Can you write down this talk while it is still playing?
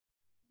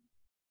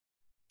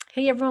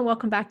Hey everyone,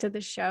 welcome back to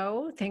the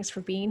show. Thanks for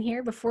being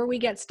here. Before we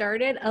get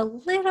started, a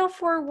little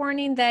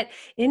forewarning that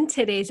in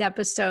today's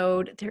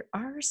episode, there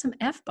are some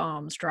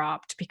F-bombs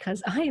dropped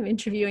because I am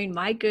interviewing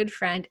my good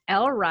friend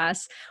Elle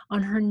Russ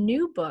on her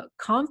new book,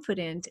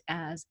 Confident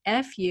as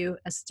F-U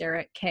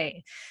Asterisk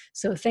K.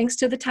 So thanks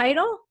to the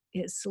title,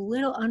 it's a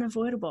little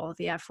unavoidable,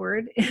 the F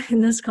word in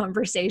this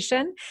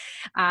conversation.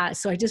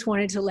 So I just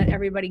wanted to let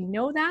everybody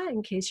know that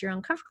in case you're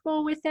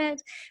uncomfortable with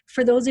it.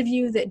 For those of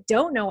you that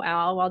don't know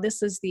Elle, well,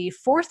 this is the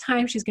fourth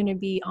time she's going to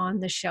be on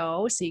the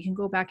show, so you can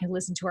go back and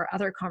listen to our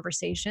other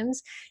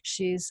conversations.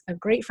 She's a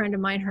great friend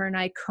of mine. Her and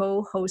I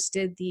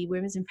co-hosted the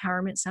Women's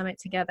Empowerment Summit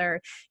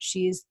together.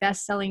 She's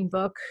best-selling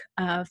book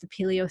of the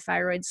Paleo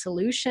Thyroid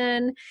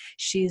Solution.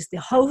 She's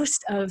the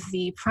host of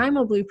the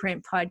Primal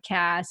Blueprint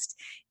Podcast.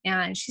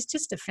 And she's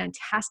just a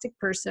fantastic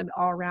person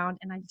all around.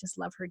 And I just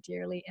love her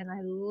dearly. And I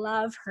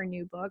love her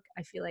new book.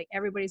 I feel like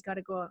everybody's got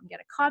to go out and get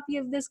a copy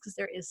of this because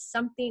there is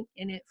something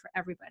in it for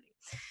everybody.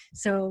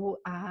 So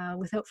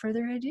without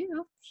further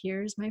ado,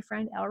 here's my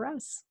friend Elle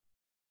Russ.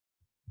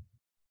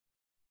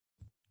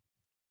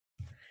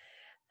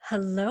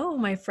 Hello,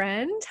 my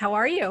friend. How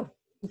are you?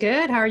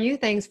 Good. How are you?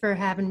 Thanks for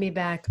having me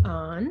back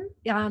on.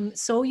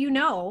 So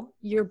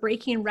you're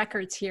breaking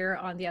records here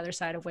on the Other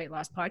Side of Weight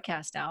Loss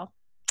podcast, Elle.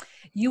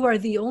 You are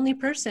the only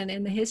person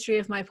in the history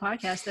of my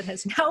podcast that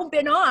has now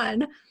been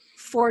on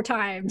 4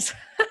 times.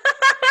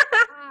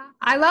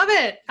 I love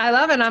it.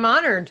 I'm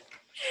honored.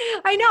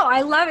 I know.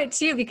 I love it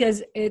too,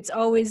 because it's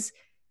always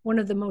one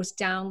of the most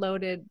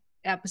downloaded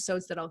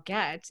episodes that I'll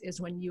get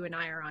is when you and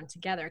I are on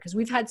together. Because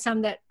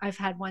I've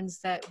had ones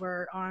that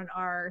were on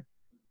our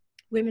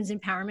Women's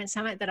Empowerment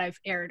Summit that I've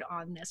aired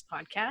on this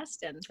podcast.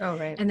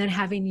 And then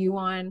having you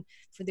on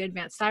for the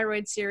Advanced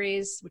Thyroid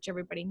series, which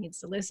everybody needs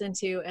to listen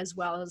to, as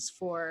well as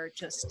for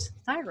just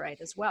thyroid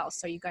as well.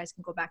 So you guys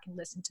can go back and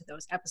listen to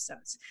those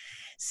episodes.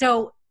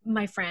 So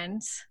my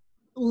friends,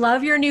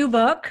 love your new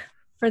book.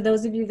 For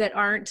those of you that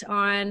aren't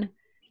on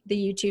the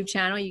YouTube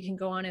channel, you can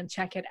go on and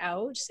check it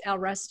out. Elle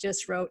Russ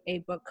just wrote a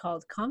book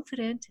called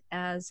Confident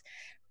as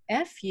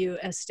F-U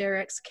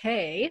asterisk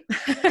K.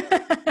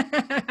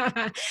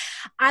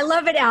 I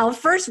love it, Elle.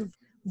 First,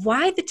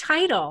 why the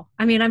title?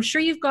 I mean, I'm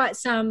sure you've got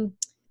some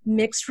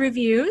mixed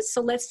reviews, so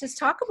let's just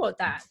talk about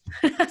that.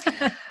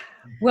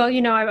 Well,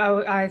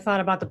 I thought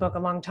about the book a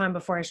long time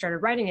before I started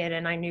writing it,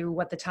 and I knew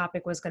what the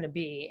topic was going to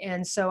be.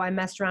 And so I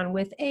messed around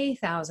with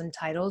 1,000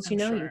 titles.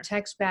 Sure. You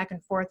text back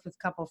and forth with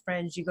a couple of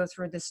friends, you go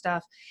through this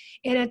stuff.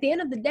 And at the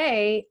end of the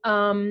day,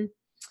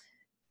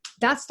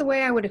 that's the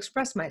way I would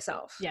express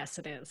myself. Yes,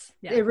 it is.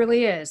 Yeah. It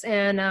really is.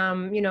 And,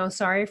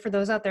 sorry for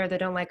those out there that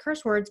don't like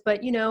curse words, but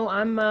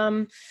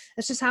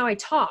that's just how I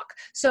talk.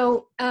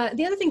 So,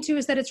 the other thing too,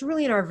 is that it's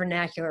really in our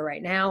vernacular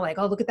right now. Like,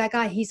 oh, look at that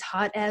guy. He's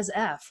hot as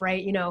F,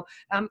 right?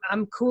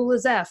 I'm cool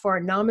as F, or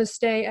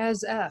namaste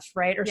as F,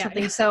 right? Or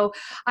something. So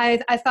I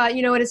thought,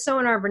 it's so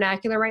in our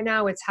vernacular right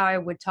now. It's how I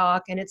would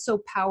talk, and it's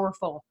so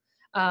powerful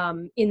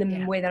in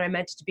the way that I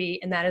meant it to be.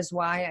 And that is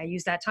why I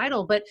use that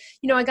title. But,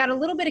 I got a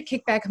little bit of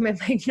kickback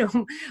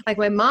on like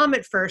my mom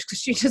at first, because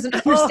she doesn't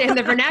understand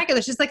the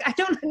vernacular. She's like, I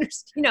don't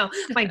understand,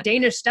 my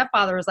Danish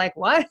stepfather was like,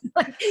 what?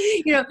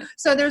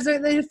 So there's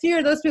a few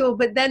of those people,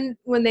 but then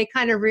when they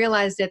kind of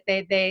realized it,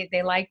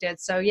 they liked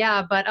it. So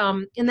yeah, but,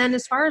 and then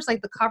as far as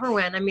like the cover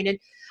went,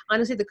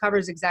 honestly, the cover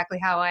is exactly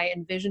how I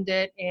envisioned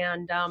it.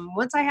 And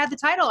once I had the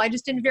title, I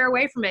just didn't veer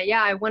away from it.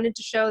 Yeah, I wanted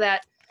to show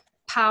that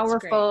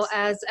powerful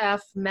as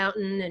F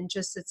mountain, and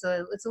just it's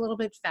a little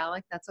bit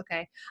phallic. That's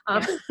okay.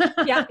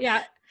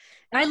 Yeah.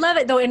 I love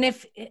it though. And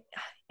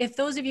if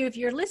those of you, if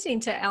you're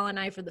listening to Elle and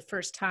I for the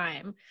first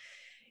time,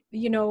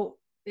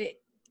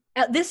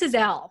 this is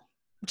Elle.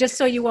 Just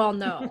so you all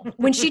know,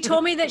 when she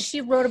told me that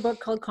she wrote a book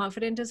called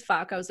Confident as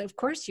Fuck, I was like, of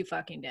course you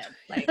fucking did.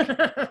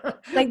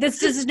 Like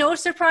this is no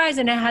surprise.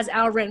 And it has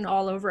Elle written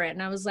all over it.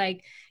 And I was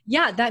like,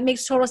 yeah, that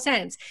makes total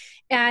sense.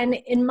 And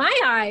in my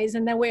eyes,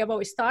 and the way I've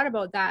always thought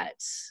about that,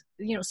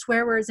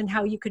 swear words and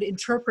how you could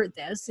interpret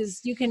this is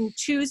you can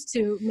choose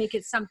to make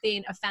it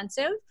something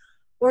offensive,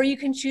 or you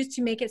can choose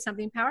to make it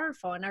something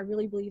powerful. And I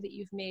really believe that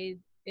you've made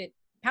it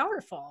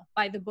powerful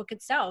by the book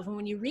itself. And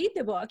when you read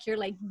the book, you're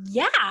like,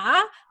 yeah,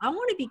 I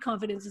want to be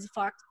confident as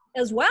fuck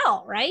as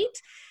well, right?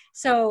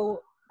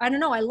 So I don't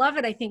know. I love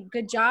it. I think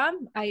good job.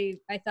 I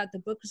thought the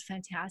book was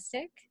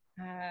fantastic.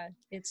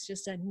 It's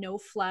just a no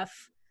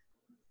fluff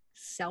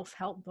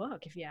self-help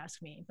book, if you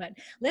ask me. But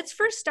let's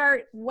first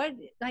start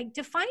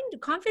define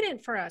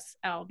confident for us,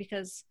 Elle,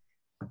 because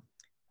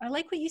I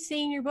like what you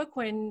say in your book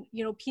when,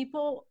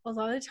 people a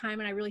lot of the time,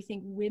 and I really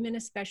think women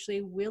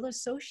especially, will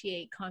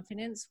associate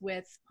confidence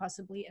with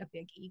possibly a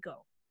big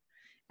ego.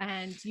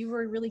 And you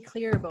were really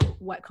clear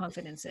about what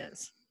confidence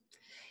is.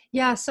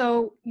 Yeah.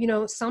 So,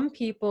 some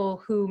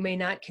people who may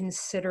not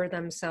consider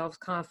themselves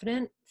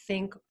confident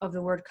think of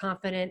the word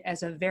confident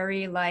as a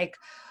very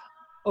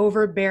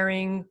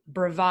overbearing,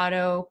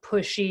 bravado,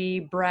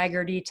 pushy,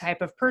 braggarty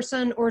type of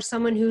person, or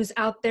someone who's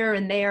out there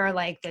and they are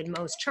like the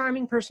most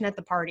charming person at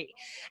the party.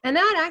 And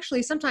that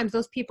actually, sometimes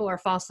those people are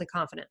falsely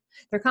confident.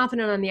 They're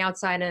confident on the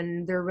outside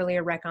and they're really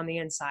a wreck on the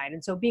inside.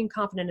 And so being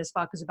confident as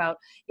fuck is about,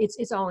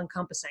 it's all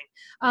encompassing.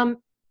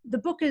 The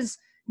book is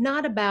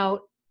not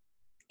about,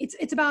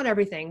 it's about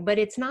everything, but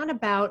it's not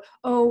about,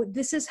 oh,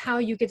 this is how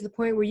you get to the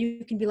point where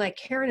you can be like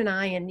Karen and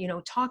I and,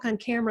 talk on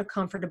camera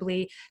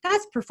comfortably.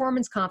 That's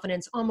performance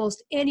confidence.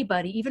 Almost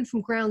anybody, even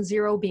from ground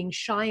zero, being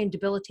shy and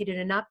debilitated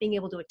and not being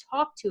able to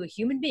talk to a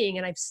human being.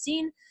 And I've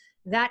seen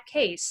that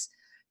case,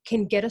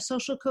 can get a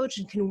social coach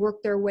and can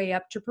work their way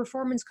up to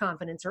performance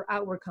confidence or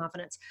outward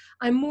confidence.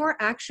 I'm more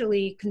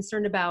actually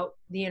concerned about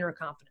the inner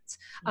confidence.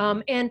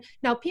 And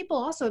now people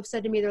also have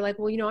said to me, they're like,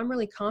 well, I'm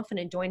really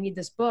confident. Do I need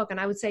this book? And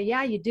I would say,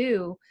 yeah, you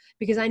do,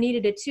 because I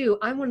needed it too.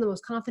 I'm one of the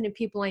most confident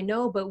people I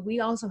know, but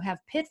we also have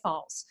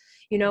pitfalls,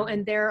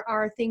 and there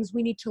are things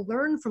we need to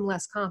learn from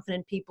less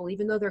confident people,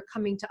 even though they're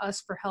coming to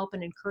us for help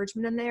and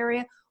encouragement in the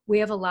area. We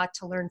have a lot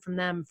to learn from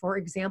them. For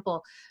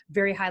example,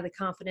 very highly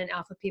confident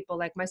alpha people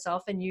like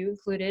myself and you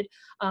included.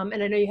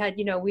 And I know you had,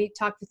 we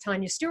talked with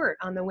Tanya Stewart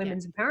on the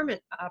Women's Empowerment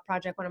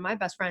Project, one of my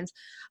best friends.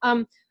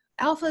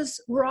 Alphas,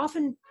 we're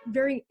often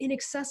very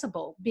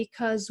inaccessible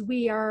because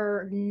we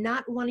are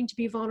not wanting to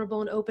be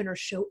vulnerable and open or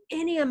show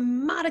any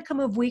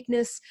modicum of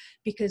weakness,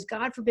 because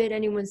God forbid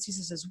anyone sees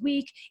us as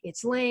weak.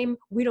 It's lame.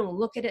 We don't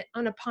look at it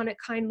upon it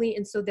kindly.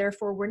 And so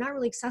therefore we're not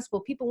really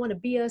accessible. People want to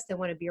be us. They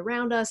want to be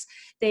around us.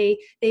 They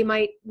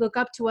might look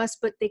up to us,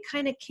 but they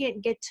kind of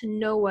can't get to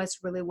know us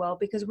really well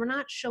because we're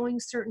not showing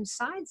certain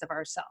sides of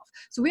ourselves.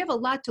 So we have a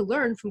lot to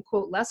learn from,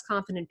 quote, less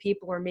confident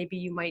people, or maybe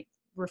you might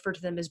refer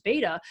to them as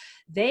beta.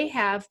 They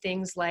have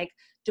things like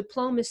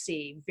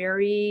diplomacy,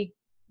 very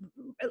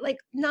like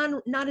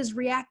not as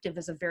reactive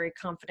as a very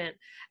confident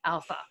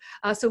alpha.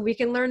 So we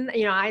can learn,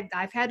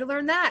 I've had to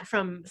learn that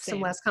from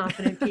some less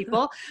confident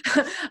people.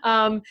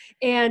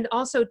 And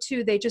also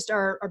too, they just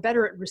are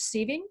better at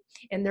receiving,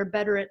 and they're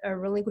better at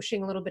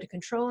relinquishing a little bit of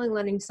control and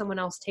letting someone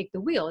else take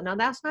the wheel. Now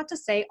that's not to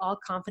say all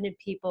confident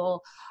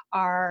people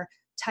are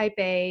type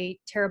A,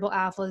 terrible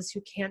alphas who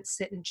can't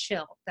sit and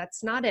chill.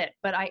 That's not it.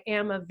 But I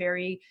am a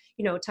very,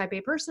 type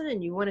A person,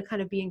 and you want to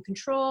kind of be in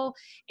control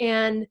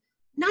and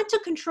not to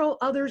control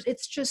others.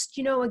 It's just,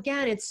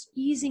 again, it's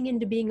easing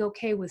into being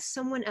okay with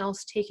someone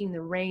else taking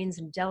the reins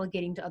and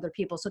delegating to other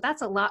people. So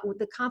that's a lot.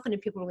 The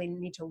confident people really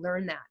need to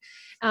learn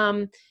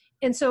that.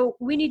 And so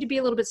we need to be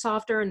a little bit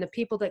softer, and the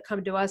people that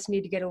come to us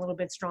need to get a little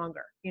bit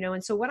stronger,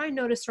 and so what I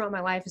noticed throughout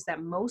my life is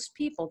that most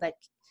people that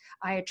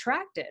I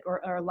attracted,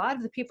 or a lot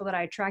of the people that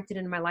I attracted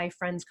into my life,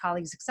 friends,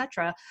 colleagues,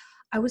 etc.,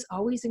 I was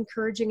always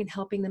encouraging and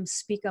helping them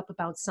speak up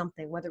about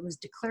something, whether it was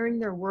declaring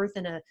their worth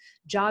in a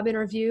job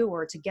interview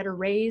or to get a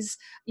raise,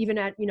 even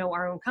at,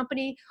 our own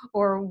company,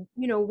 or,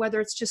 whether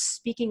it's just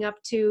speaking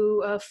up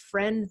to a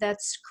friend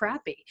that's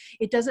crappy.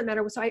 It doesn't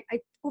matter. So I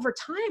over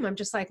time, I'm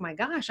just like, my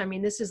gosh,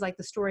 this is like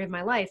the story of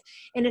my life.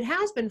 And it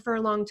has been for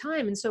a long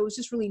time. And so it was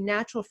just really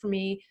natural for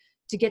me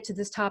to get to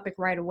this topic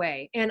right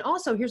away. And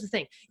also, here's the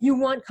thing. You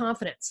want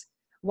confidence.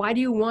 Why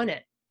do you want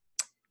it?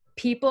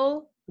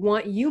 People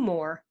want you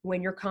more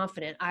when you're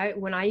confident.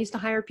 When I used to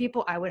hire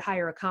people, I would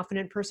hire a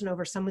confident person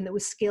over someone that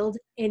was skilled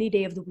any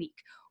day of the week.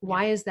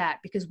 Why is that?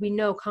 Because we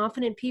know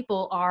confident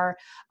people are,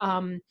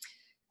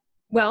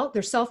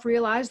 they're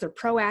self-realized, they're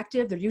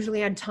proactive, they're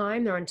usually on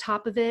time, they're on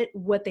top of it.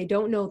 What they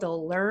don't know,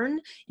 they'll learn.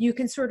 You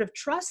can sort of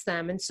trust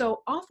them. And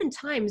so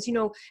oftentimes,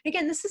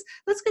 again,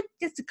 let's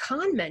get to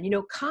con men.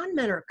 Con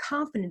men are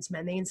confidence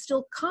men. They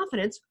instill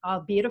confidence,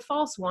 albeit a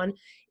false one,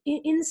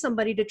 in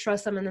somebody to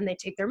trust them, and then they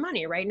take their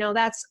money, right? Now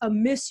that's a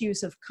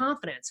misuse of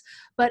confidence.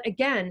 But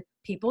again,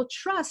 people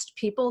trust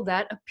people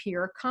that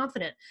appear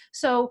confident.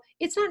 So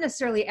it's not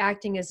necessarily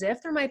acting as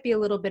if. There might be a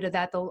little bit of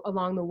that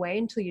along the way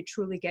until you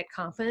truly get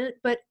confident.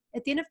 But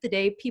at the end of the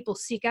day, people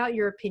seek out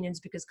your opinions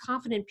because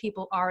confident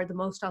people are the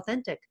most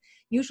authentic.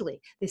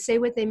 Usually they say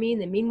what they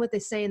mean what they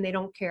say, and they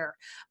don't care.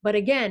 But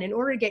again, in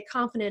order to get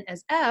confident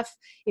as F,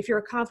 if you're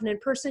a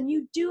confident person,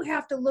 you do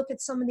have to look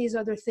at some of these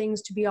other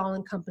things to be all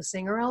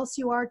encompassing, or else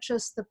you are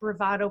just the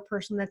bravado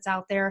person that's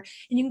out there,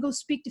 and you can go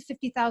speak to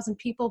 50,000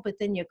 people, but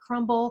then you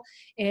crumble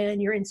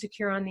and you're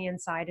insecure on the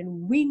inside.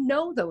 And we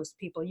know those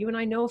people. You and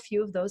I know a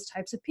few of those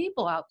types of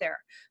people out there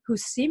who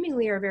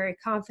seemingly are very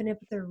confident,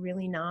 but they're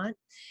really not.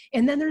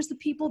 And then there's the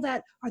people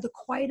that are the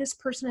quietest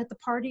person at the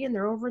party, and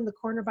they're over in the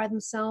corner by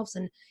themselves,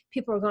 and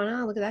people are going,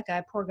 oh, look at that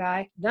guy, poor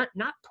guy.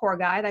 Not poor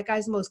guy. That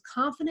guy's the most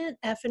confident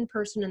effing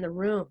person in the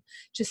room,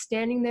 just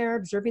standing there,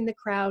 observing the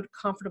crowd,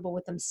 comfortable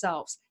with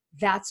themselves.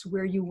 That's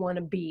where you want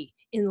to be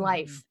in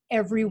life.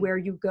 Everywhere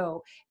you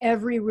go,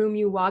 every room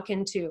you walk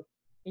into,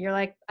 you're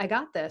like, I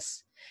got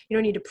this. You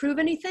don't need to prove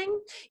anything.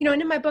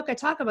 And in my book, I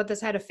talk about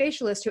this. I had a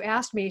facialist who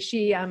asked me,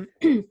 she,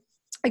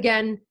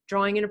 again,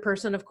 drawing in a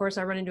person, of course,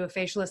 I run into a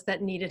facialist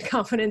that needed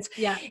confidence.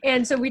 Yeah.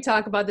 And so we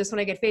talk about this when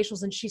I get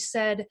facials. And she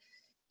said,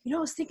 I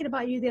was thinking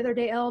about you the other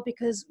day, Elle,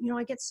 because,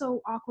 I get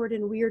so awkward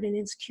and weird and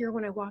insecure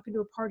when I walk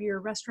into a party or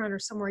a restaurant or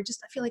somewhere.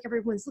 I feel like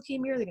everyone's looking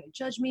at me or they're going to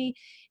judge me.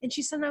 And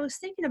she said, I was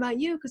thinking about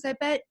you because I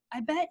bet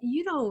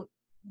you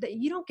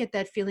don't get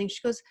that feeling.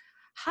 She goes,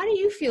 how do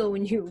you feel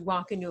when you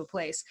walk into a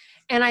place?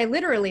 And I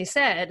literally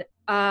said,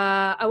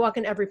 I walk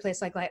in every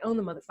place like I own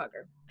the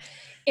motherfucker.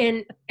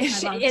 And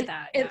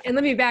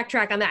let me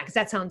backtrack on that because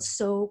that sounds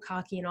so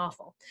cocky and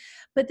awful.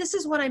 But this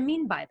is what I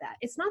mean by that.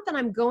 It's not that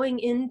I'm going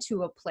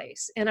into a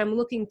place and I'm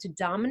looking to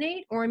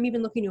dominate or I'm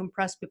even looking to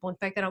impress people. In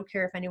fact, I don't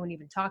care if anyone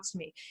even talks to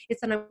me.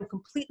 It's that I'm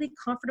completely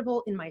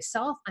comfortable in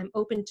myself. I'm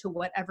open to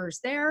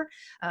whatever's there,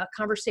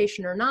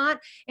 conversation or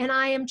not, and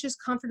I am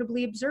just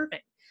comfortably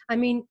observing. I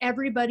mean,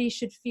 everybody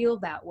should feel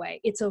that way.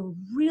 It's a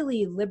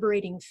really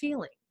liberating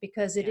feeling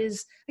because it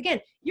is, again,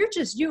 you're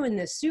just you in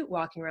this suit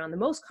walking around, the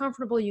most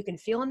comfortable you can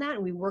feel in that.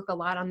 And we work a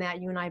lot on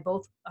that, you and I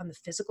both, on the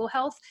physical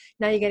health.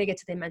 Now you got to get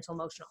to the mental,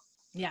 emotional.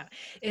 Yeah.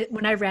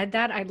 When I read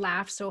that, I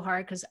laughed so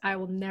hard because I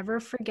will never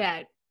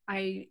forget.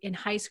 In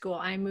high school,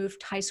 I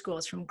moved high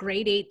schools from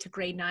grade 8 to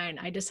grade 9.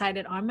 I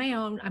decided on my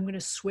own, I'm going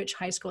to switch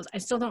high schools.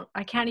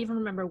 I can't even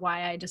remember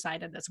why I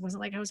decided this. It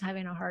wasn't like I was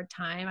having a hard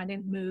time. I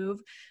didn't move,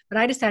 but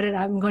I decided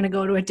I'm going to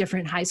go to a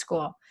different high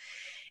school.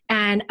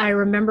 And I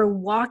remember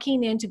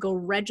walking in to go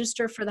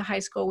register for the high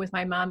school with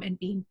my mom and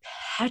being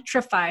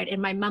petrified.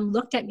 And my mom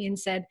looked at me and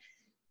said,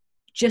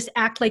 just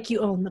act like you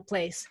own the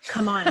place.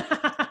 Come on.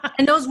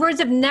 And those words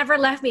have never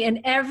left me. And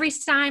every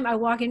time I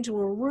walk into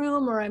a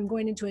room or I'm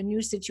going into a new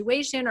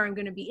situation or I'm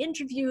going to be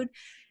interviewed,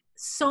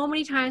 so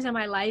many times in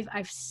my life,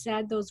 I've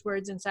said those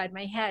words inside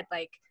my head,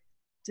 like,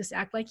 just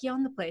act like you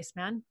own the place,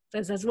 man.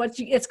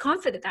 It's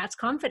confident. That's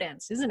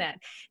confidence, isn't it?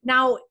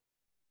 Now,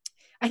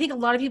 I think a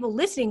lot of people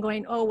listening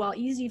going, oh, well,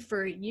 easy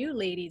for you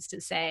ladies to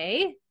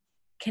say.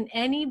 Can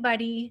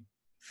anybody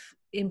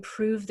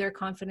improve their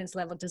confidence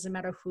level? Doesn't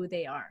matter who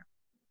they are.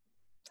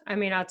 I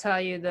mean, I'll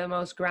tell you the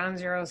most ground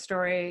zero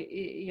story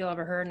you'll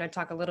ever heard, and I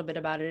talk a little bit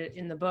about it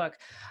in the book.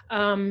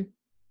 I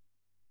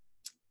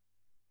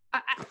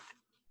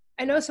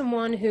know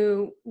someone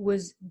who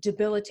was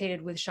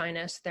debilitated with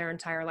shyness their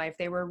entire life.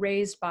 They were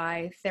raised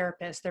by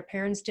therapists. Their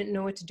parents didn't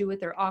know what to do with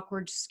their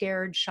awkward,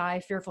 scared, shy,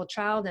 fearful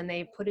child, and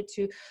they put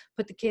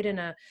the kid in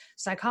a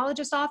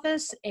psychologist's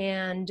office,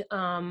 and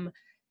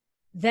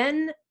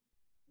then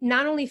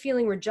not only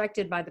feeling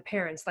rejected by the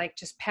parents, like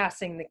just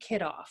passing the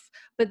kid off,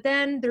 but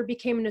then there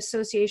became an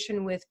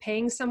association with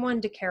paying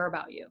someone to care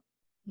about you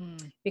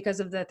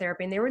because of the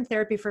therapy. And they were in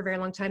therapy for a very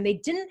long time. They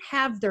didn't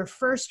have their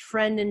first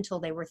friend until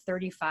they were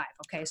 35.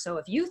 Okay. So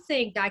if you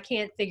think I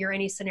can't figure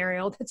any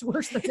scenario that's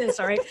worse than this,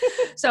 all right.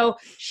 So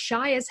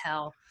shy as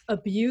hell,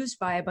 abused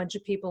by a bunch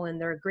of people in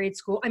their grade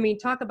school. I mean,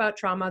 talk about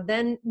trauma.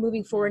 Then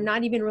moving forward,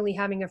 not even really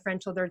having a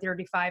friend till they're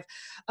 35,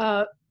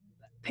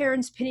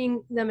 parents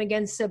pitting them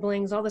against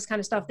siblings, all this kind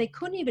of stuff. They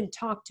couldn't even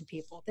talk to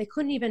people. They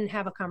couldn't even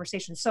have a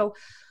conversation. So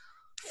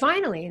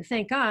finally, and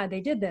thank God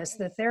they did this,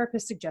 the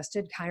therapist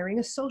suggested hiring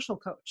a social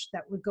coach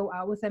that would go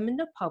out with them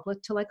into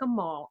public to like a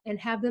mall and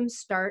have them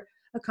start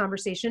a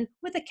conversation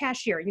with a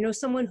cashier,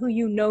 someone who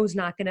is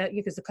not going to,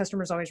 because the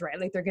customer's always right.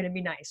 Like they're going to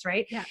be nice.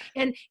 Right. Yeah.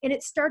 And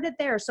it started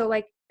there. So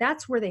like,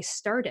 that's where they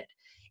started.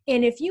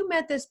 And if you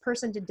met this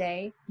person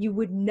today, you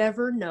would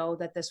never know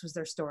that this was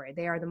their story.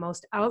 They are the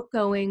most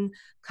outgoing,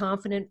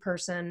 confident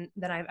person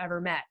that I've ever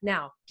met.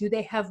 Now, do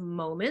they have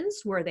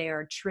moments where they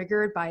are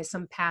triggered by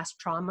some past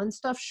trauma and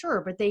stuff?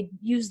 Sure, but they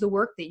use the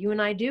work that you and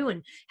I do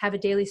and have a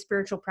daily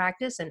spiritual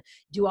practice and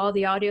do all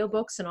the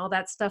audiobooks and all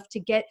that stuff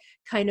to get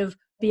kind of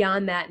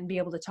beyond that and be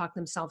able to talk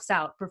themselves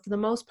out. But for the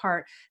most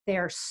part, they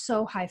are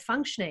so high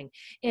functioning.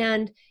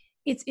 And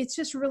it's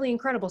just really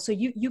incredible. So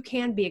you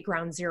can be at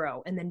ground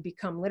zero and then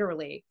become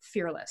literally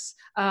fearless.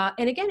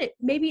 And again,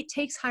 maybe it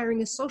takes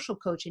hiring a social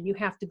coach and you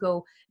have to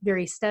go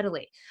very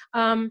steadily.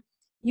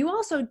 You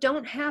also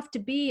don't have to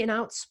be an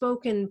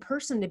outspoken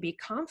person to be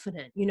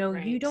confident.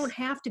 Right. You don't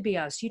have to be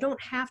us. You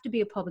don't have to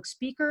be a public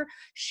speaker,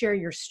 share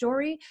your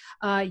story.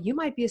 You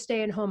might be a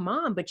stay-at-home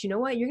mom, but you know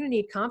what? You're going to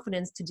need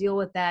confidence to deal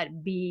with that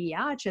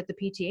biatch at the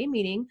PTA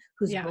meeting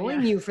who's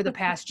bullying you for the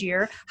past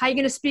year. How are you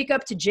going to speak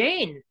up to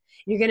Jane?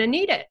 You're going to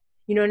need it.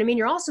 You know what I mean?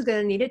 You're also going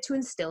to need it to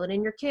instill it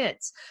in your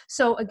kids.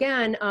 So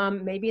again,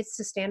 maybe it's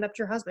to stand up to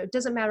your husband. It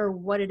doesn't matter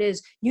what it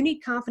is. You need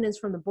confidence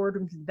from the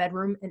boardroom to the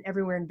bedroom and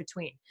everywhere in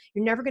between.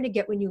 You're never going to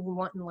get what you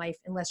want in life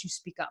unless you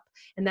speak up.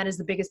 And that is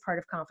the biggest part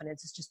of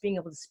confidence, is just being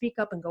able to speak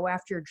up and go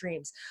after your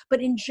dreams.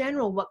 But in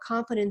general, what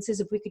confidence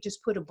is, if we could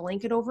just put a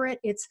blanket over it,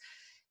 it's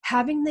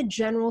having the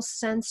general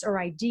sense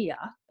or idea,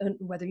 and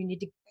whether you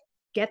need to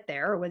get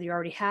there or whether you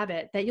already have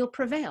it, that you'll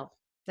prevail,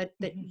 that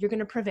you're going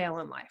to prevail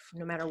in life,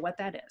 no matter what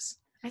that is.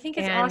 I think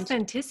it's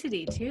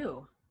authenticity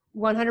too.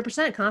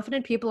 100%.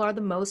 Confident people are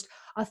the most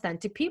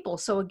authentic people.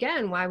 So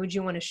again, why would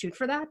you want to shoot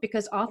for that?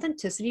 Because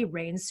authenticity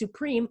reigns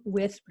supreme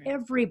with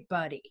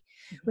everybody,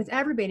 with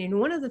everybody. And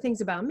one of the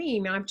things about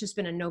me, I've just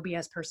been a no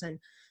BS person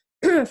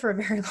for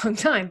a very long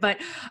time,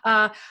 but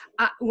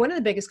one of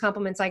the biggest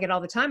compliments I get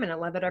all the time, and I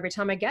love it every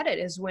time I get it,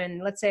 is when,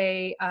 let's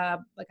say,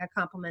 like I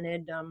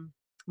complimented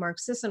Mark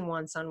Sisson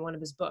once on one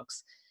of his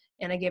books.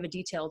 and I gave a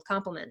detailed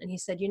compliment. And he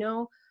said,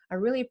 I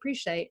really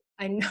appreciate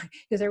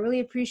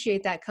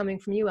that coming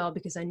from you, Elle,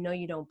 because I know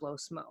you don't blow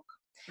smoke.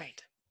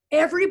 Right.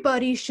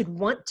 Everybody should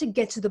want to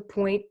get to the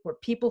point where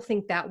people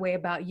think that way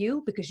about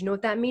you, because you know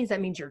what that means?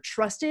 That means you're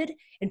trusted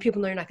and people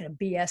know you're not going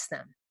to BS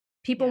them.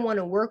 People want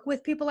to work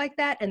with people like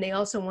that. And they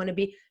also want to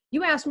be,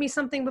 you asked me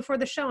something before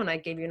the show and I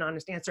gave you an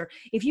honest answer.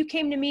 If you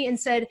came to me and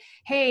said,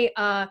 hey,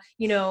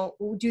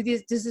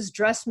 does this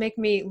dress make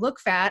me look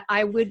fat?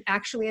 I would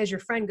actually, as your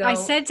friend, go, I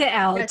said to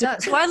Elle,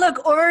 do I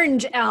look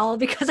orange, Elle?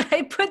 Because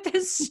I put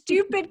this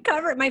stupid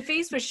cover, my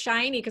face was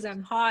shiny because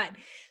I'm hot.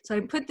 So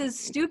I put this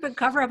stupid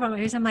cover up on my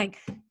face. I'm like,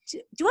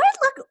 do I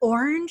look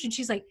orange? And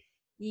she's like,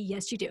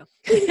 yes, you do.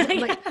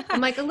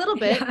 I'm like a little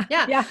bit.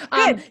 Yeah.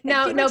 Good.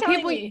 Now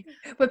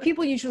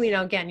people usually,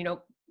 again,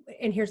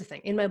 and here's the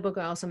thing. In my book,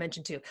 I also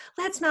mentioned too,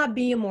 let's not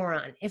be a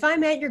moron. If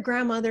I'm at your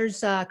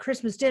grandmother's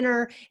Christmas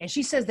dinner and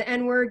she says the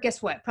N-word,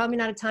 guess what? Probably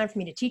not a time for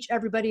me to teach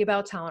everybody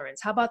about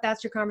tolerance. How about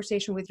that's your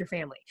conversation with your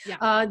family?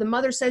 Yeah. The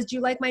mother says, do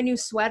you like my new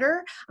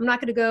sweater? I'm not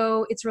going to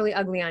go, it's really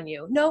ugly on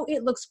you. No,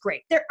 it looks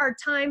great. There are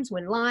times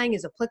when lying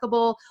is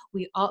applicable.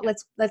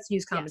 Let's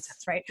use common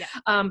sense, right?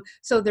 Yeah.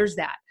 So there's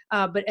that.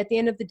 But at the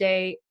end of the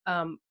day,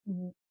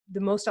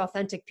 the most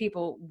authentic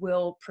people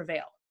will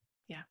prevail.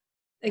 Yeah.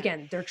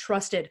 Again, they're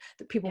trusted.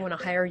 That people want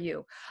to hire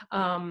you.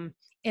 And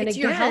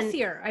you're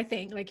healthier, I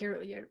think. Like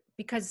you're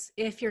because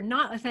if you're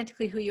not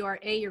authentically who you are,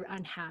 you're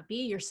unhappy.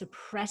 You're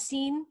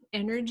suppressing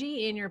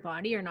energy in your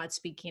body. You're not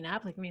speaking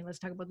up. Let's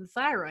talk about the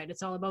thyroid.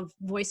 It's all about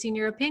voicing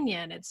your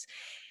opinion.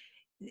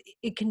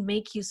 It can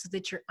make you so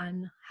that you're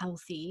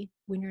unhealthy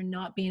when you're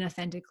not being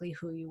authentically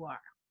who you are.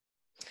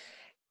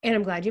 And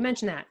I'm glad you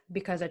mentioned that,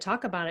 because I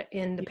talk about it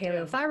in the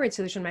Paleo Thyroid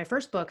Solution, my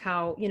first book,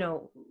 how,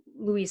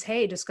 Louise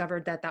Hay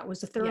discovered that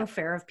was the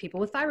thoroughfare of people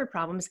with thyroid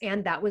problems.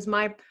 And that was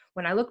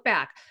when I look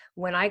back,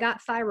 when I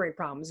got thyroid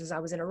problems, is I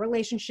was in a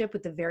relationship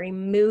with a very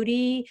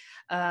moody,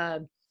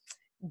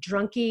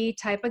 drunky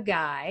type of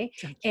guy.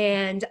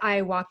 And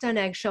I walked on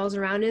eggshells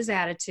around his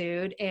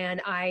attitude,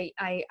 and I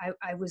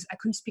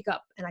couldn't speak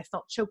up, and I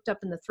felt choked up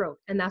in the throat.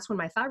 And that's when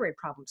my thyroid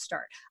problems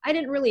start. I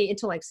didn't really,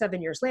 until like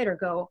 7 years later,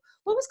 go,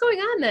 what was going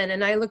on then?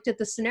 And I looked at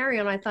the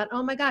scenario and I thought,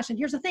 oh my gosh. And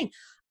here's the thing,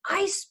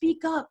 I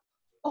speak up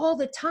all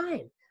the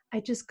time. I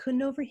just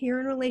couldn't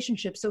overhear in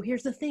relationships. So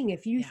here's the thing.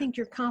 If you think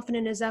you're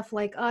confident as F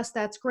like us,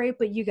 that's great,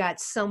 but you got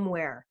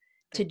somewhere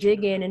to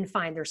dig in and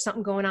find there's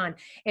something going on.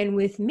 And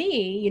with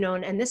me,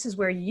 and this is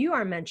where you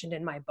are mentioned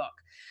in my book.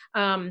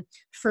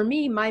 For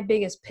me, my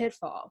biggest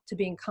pitfall to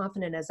being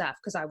confident as F,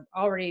 because I'm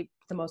already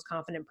the most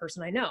confident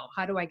person I know.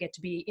 How do I get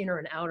to be inner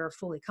and outer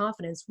fully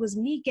confidence? Was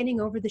me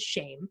getting over the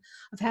shame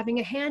of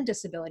having a hand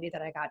disability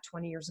that I got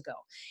 20 years ago.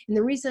 And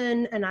the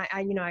reason, and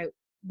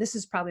this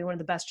is probably one of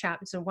the best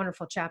chapters. It's a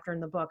wonderful chapter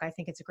in the book. I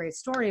think it's a great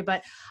story,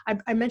 but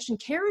I mentioned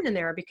Karen in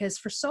there because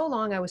for so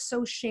long I was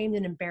so shamed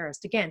and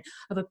embarrassed, again,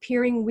 of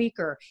appearing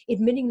weaker,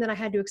 admitting that I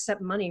had to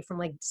accept money from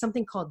like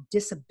something called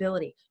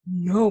disability.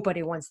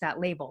 Nobody wants that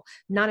label.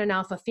 Not an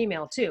alpha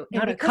female too.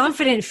 Not a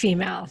confident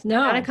female. No.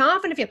 Not a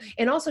confident female.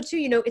 And also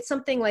too, it's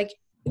something like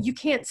you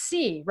can't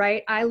see,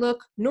 right? I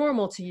look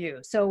normal to you.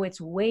 So it's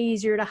way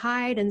easier to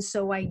hide. And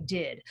so I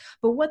did.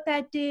 But what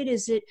that did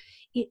is it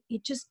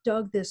just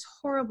dug this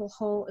horrible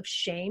hole of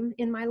shame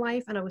in my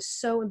life. And I was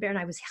so embarrassed.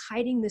 I was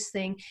hiding this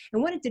thing.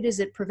 And what it did is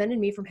it prevented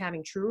me from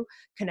having true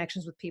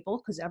connections with people,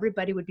 because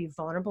everybody would be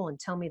vulnerable and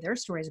tell me their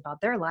stories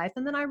about their life.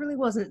 And then I really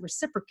wasn't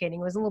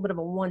reciprocating. It was a little bit of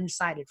a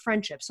one-sided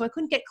friendship. So I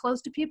couldn't get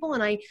close to people.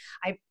 And I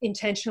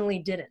intentionally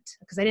didn't,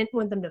 because I didn't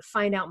want them to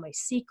find out my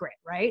secret,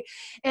 right?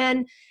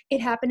 And it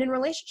happened in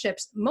relationships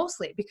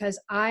mostly because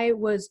I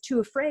was too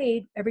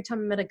afraid every time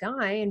I met a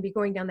guy and be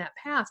going down that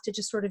path to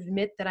just sort of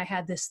admit that I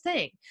had this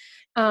thing.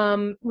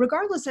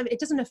 Regardless of, it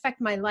doesn't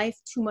affect my life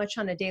too much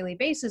on a daily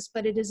basis,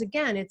 but it is,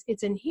 again,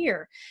 it's in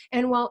here.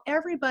 And while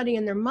everybody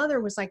and their mother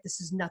was like, this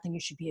is nothing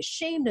you should be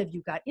ashamed of,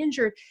 you got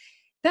injured,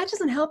 that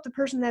doesn't help the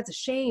person that's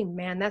ashamed,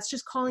 man. That's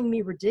just calling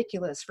me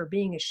ridiculous for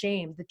being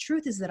ashamed. The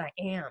truth is that I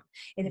am.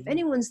 And if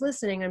anyone's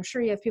listening, I'm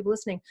sure you have people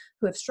listening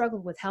who have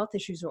struggled with health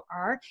issues or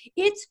are,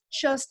 it's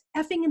just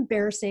effing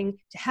embarrassing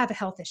to have a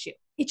health issue.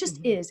 It just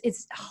is.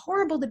 It's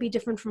horrible to be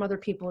different from other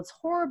people. It's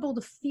horrible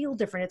to feel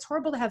different. It's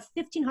horrible to have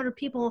 1,500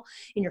 people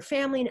in your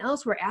family and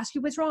elsewhere ask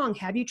you what's wrong.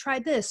 Have you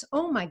tried this?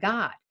 Oh my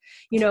God.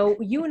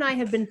 You and I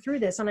have been through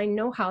this and I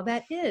know how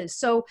that is.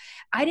 So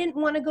I didn't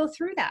want to go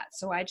through that.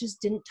 So I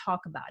just didn't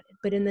talk about it.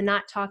 But in the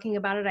not talking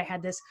about it, I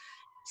had this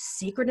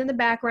secret in the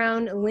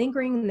background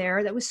lingering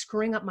there that was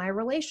screwing up my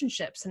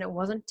relationships. And it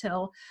wasn't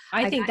till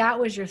I think that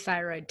was your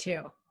thyroid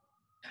too.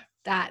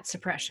 That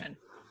suppression.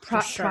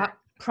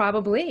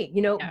 Probably,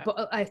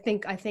 but I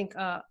think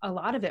a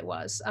lot of it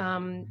was.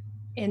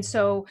 And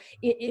so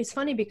it's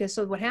funny because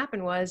what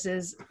happened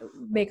is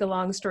make a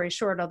long story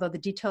short, although the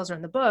details are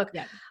in the book,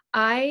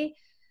 I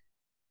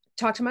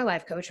talked to my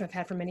life coach who I've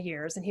had for many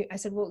years. And I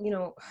said,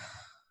 well,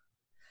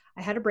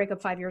 I had a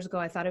breakup 5 years ago.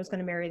 I thought I was going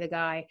to marry the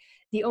guy.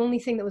 The only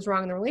thing that was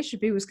wrong in the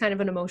relationship, he was kind of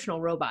an emotional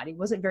robot. He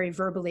wasn't very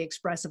verbally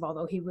expressive,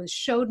 although he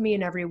showed me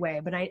in every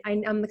way, but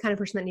I'm the kind of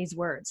person that needs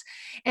words.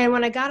 And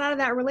when I got out of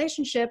that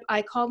relationship,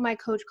 I called my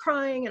coach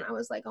crying, and I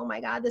was like, oh my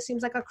God, this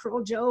seems like a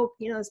cruel joke.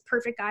 This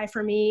perfect guy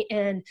for me.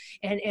 And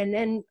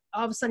then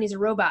all of a sudden he's a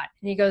robot.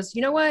 And he goes,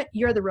 you know what?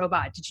 You're the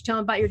robot. Did you tell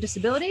him about your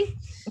disability?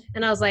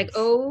 And I was like,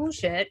 oh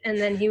shit. And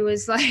then he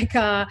was like,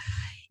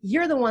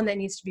 you're the one that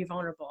needs to be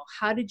vulnerable.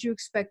 How did you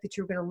expect that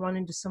you were going to run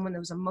into someone that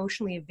was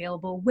emotionally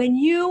available when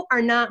you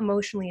are not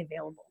emotionally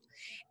available?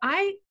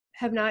 I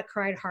have not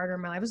cried harder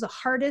in my life. It was the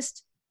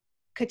hardest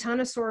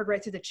katana sword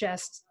right through the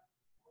chest.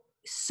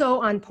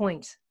 So on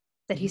point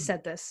that he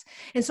said this.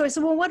 And so I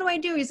said, well, what do I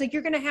do? He's like,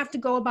 you're going to have to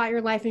go about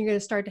your life and you're going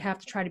to start to have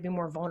to try to be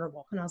more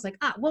vulnerable. And I was like,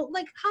 well,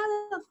 like,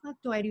 how the fuck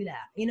do I do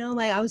that?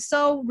 Like I was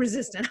so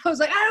resistant. I was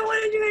like, I don't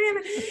want to do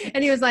it.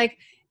 And he was like,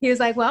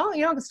 well,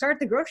 start at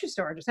the grocery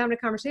store, just having a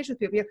conversation with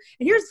people.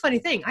 And here's the funny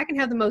thing. I can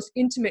have the most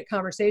intimate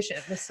conversation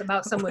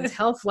about someone's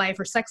health life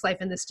or sex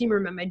life in the steam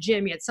room at my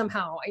gym, yet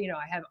somehow,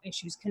 I have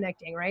issues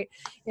connecting. Right.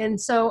 And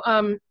so,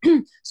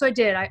 so I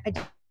did work on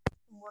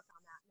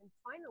that. And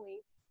finally,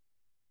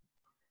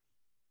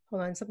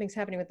 hold on, something's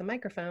happening with the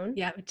microphone.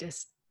 Yeah.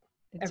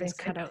 Everything's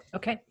cut out.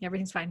 Okay.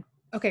 Everything's fine.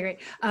 Okay,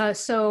 great.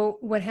 So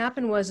what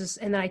happened was,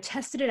 and then I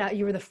tested it out.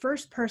 You were the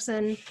first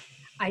person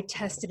I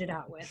tested it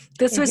out with.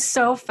 This was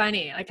so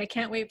funny. Like, I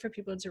can't wait for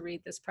people to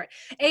read this part.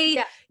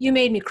 You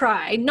made me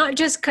cry, not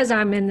just because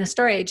I'm in the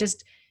story,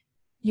 just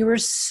you were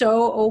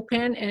so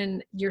open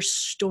in your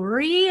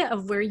story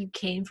of where you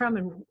came from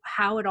and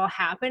how it all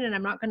happened. And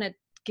I'm not going to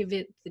give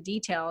it the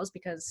details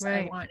because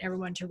I want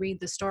everyone to read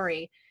the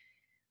story.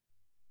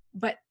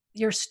 But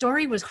your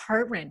story was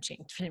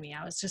heart-wrenching to me.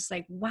 I was just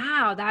like,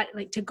 wow, that,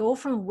 like, to go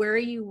from where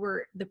you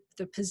were,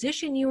 the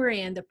position you were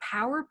in, the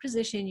power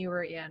position you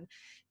were in,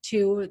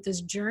 to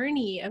this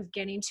journey of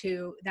getting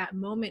to that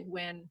moment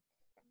when,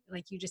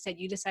 like you just said,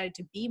 you decided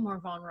to be more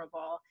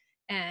vulnerable.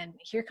 And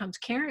here comes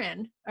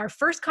Karen, our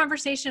first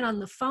conversation on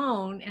the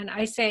phone. And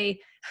I say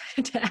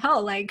to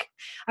Elle, like,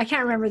 I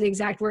can't remember the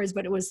exact words,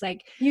 but it was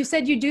like, you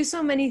said you do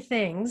so many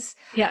things.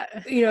 Yeah.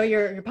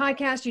 Your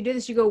podcast, you do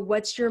this, you go,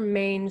 what's your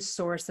main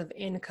source of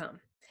income?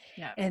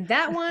 Yeah. And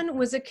that one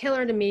was a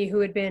killer to me, who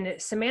had been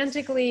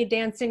semantically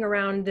dancing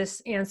around this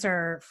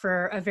answer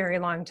for a very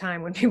long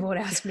time when people would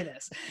ask me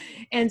this.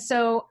 And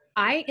so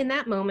I, in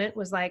that moment,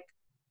 was like,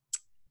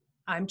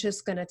 I'm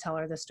just going to tell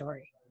her the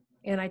story.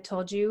 And I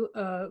told you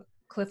a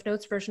Cliff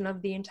Notes version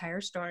of the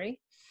entire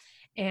story,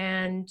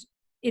 and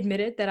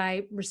admitted that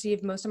I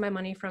received most of my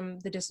money from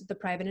the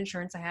private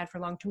insurance I had for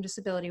long-term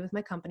disability with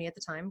my company at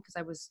the time, because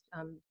I was,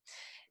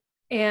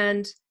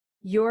 and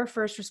your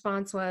first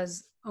response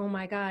was, oh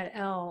my God,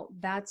 Elle,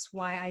 that's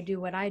why I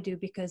do what I do,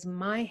 because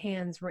my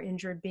hands were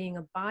injured being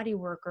a body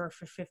worker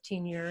for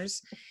 15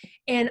 years.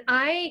 And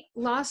I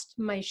lost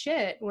my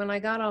shit when I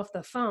got off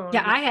the phone.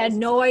 Yeah, I had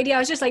no idea. I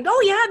was just like,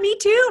 oh yeah, me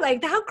too.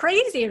 Like, how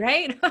crazy,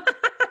 right?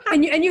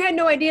 And you had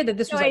no idea that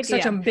this was like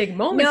such a big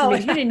moment for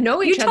me. You didn't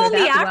know each other that well. You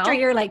told me after,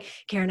 you're like,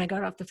 Karen, I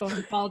got off the phone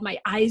and bawled my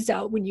eyes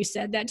out when you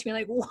said that to me.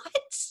 Like, what?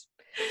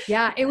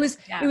 Yeah, it was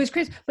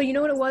crazy. But you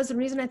know what it was? The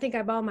reason I think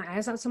I bawled my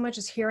eyes out so much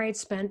is here I had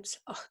spent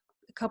a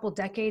couple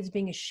decades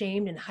being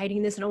ashamed and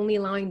hiding this and only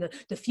allowing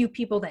the few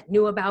people that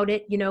knew about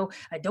it,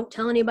 don't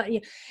tell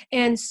anybody.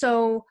 And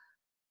so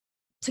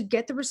to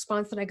get the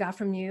response that I got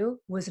from you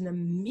was an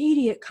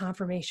immediate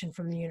confirmation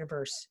from the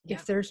universe. Yeah.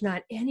 If there's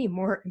not any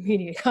more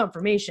immediate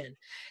confirmation,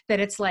 that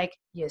it's like,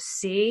 you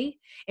see?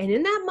 And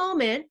in that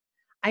moment,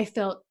 I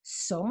felt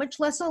so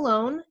much less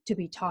alone to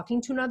be talking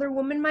to another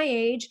woman my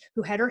age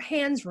who had her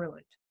hands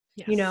ruined.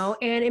 Yes.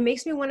 And it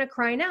makes me want to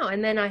cry now.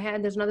 And then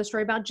there's another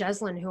story about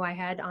Jeslyn, who I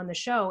had on the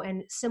show,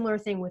 and similar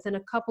thing, within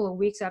a couple of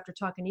weeks after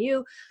talking to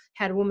you,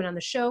 had a woman on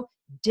the show,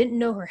 didn't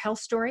know her health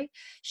story.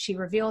 She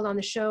revealed on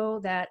the show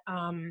that,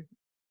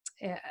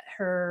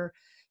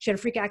 she had a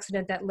freak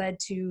accident that led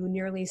to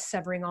nearly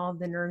severing all of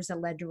the nerves that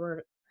led to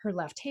her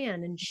left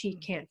hand, and she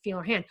can't feel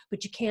her hand,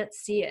 but you can't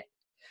see it.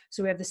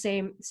 So we have the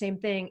same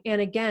thing.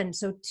 And again,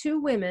 so two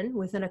women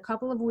within a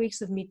couple of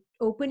weeks of me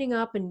opening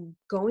up and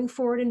going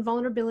forward in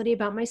vulnerability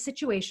about my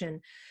situation,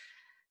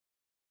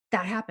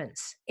 that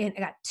happens. And I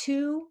got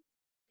two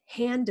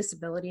hand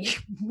disability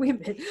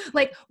women.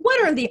 Like, what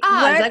are the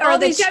odds? What are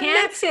the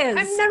chances?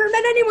 I've never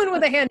met anyone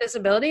with a hand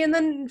disability. And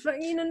then,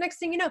 next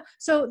thing you know,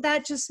 so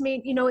that just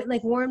made, it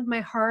like warmed my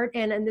heart.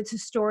 And it's a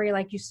story,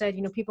 like you said,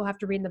 people have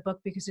to read in the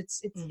book because it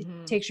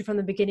takes you from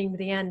the beginning to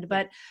the end.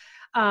 But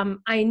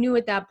I knew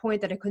at that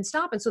point that I couldn't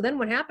stop. And so then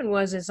what happened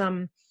was,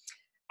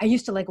 I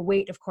used to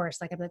wait, of course,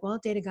 I'd be like, well, I'll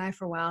date a guy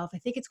for a while. If I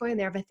think it's going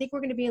there, if I think we're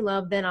going to be in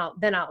love, then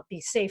I'll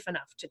be safe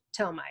enough to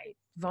tell my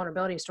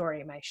vulnerability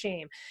story, my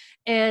shame.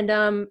 And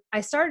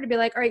I started to be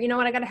like, all right, you know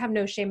what? I got to have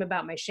no shame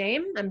about my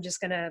shame. I'm just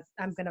going to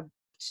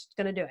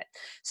do it.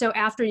 So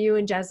after you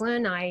and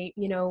Jeslyn, I,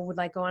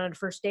 would go on a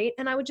first date,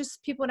 and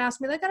people would ask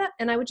me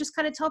and I would just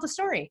kind of tell the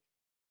story.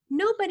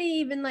 Nobody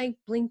even like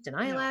blinked an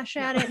eyelash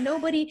No. at it.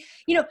 Nobody,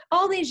 you know,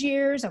 all these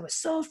years I was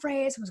so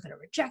afraid someone was going to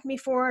reject me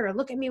for it or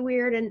look at me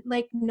weird. And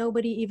like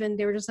nobody even,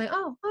 they were just like,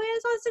 oh, yeah,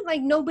 it's awesome.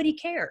 Like nobody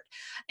cared.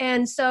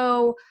 And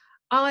so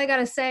all I got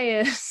to say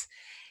is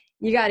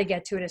you got to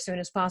get to it as soon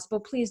as possible.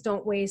 Please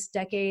don't waste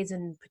decades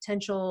and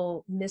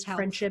potential missed Health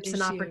friendships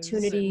and issues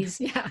opportunities.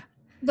 yeah.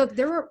 Look,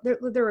 there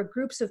were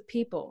groups of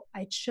people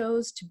I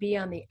chose to be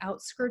on the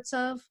outskirts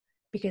of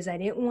because I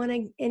didn't want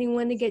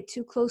anyone to get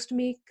too close to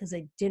me because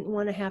I didn't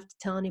want to have to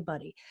tell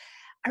anybody.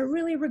 I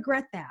really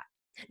regret that.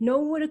 No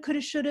woulda, coulda,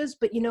 shouldas,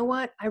 but you know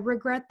what? I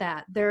regret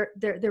that. There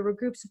were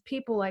groups of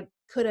people I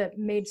could have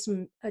made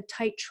a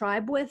tight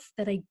tribe with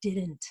that I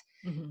didn't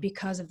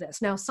because of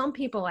this. Now, some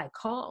people I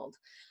called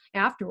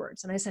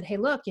afterwards and I said, hey,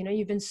 look, you know,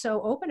 you've been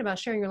so open about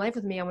sharing your life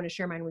with me. I want to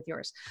share mine with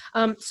yours.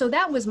 So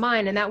that was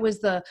mine. And that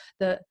was the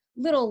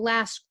little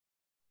last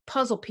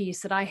puzzle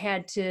piece that I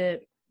had to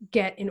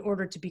get in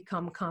order to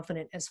become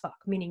confident as fuck,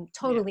 meaning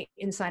totally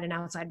inside and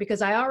outside,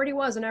 because I already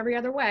was in every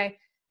other way.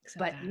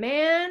 But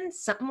man,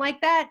 something like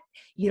that,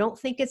 you don't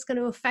think it's going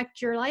to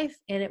affect your life,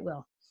 and it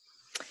will.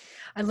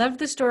 I love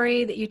the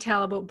story that you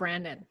tell about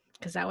Brandon,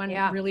 because that one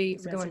really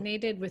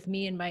resonated with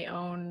me in my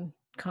own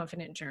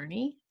confident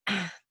journey.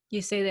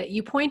 You say that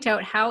you point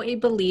out how a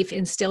belief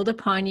instilled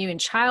upon you in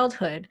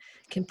childhood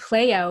can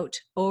play out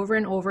over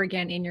and over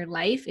again in your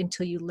life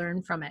until you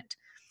learn from it.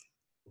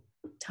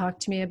 Talk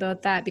to me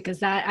about that, because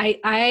that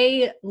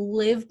I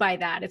live by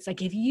that. It's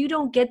like, if you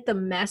don't get the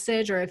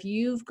message, or if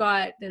you've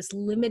got this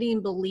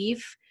limiting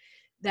belief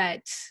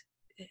that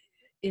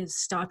is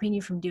stopping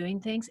you from doing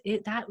things,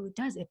 it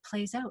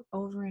plays out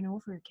over and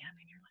over again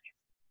in your life.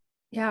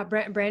 Yeah,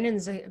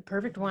 Brandon's a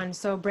perfect one.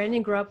 So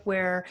Brandon grew up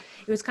where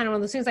it was kind of one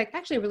of those things, like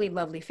actually a really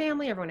lovely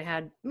family. Everyone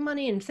had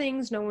money and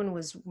things. No one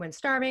went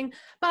starving,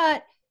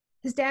 but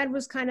his dad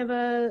was kind of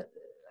a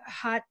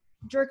hot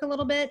jerk a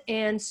little bit.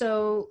 And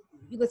so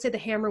let's say the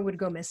hammer would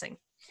go missing,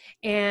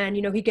 and,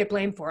 you know, he'd get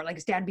blamed for it. Like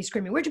his dad would be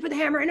screaming, where'd you put the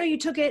hammer? I know you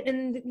took it.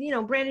 And, you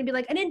know, Brandon would be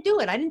like, I didn't do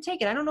it. I didn't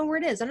take it. I don't know where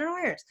it is. I don't know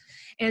where it is.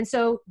 And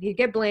so he'd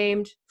get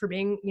blamed for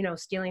being, you know,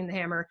 stealing the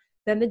hammer.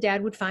 Then the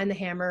dad would find the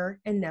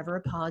hammer and never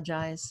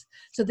apologize.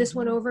 So this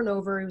went over and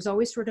over. He was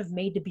always sort of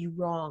made to be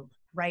wrong,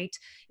 right?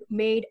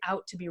 Made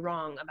out to be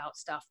wrong about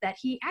stuff that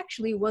he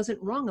actually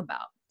wasn't wrong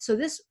about. So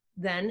this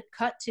then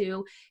cut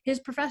to his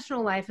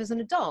professional life as an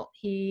adult.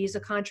 He's a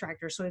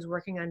contractor, so he's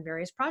working on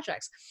various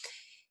projects.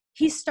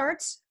 He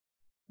starts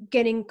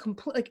getting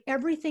complete, like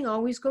everything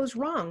always goes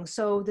wrong.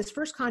 So this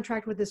first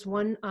contract with this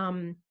one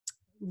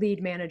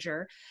lead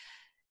manager,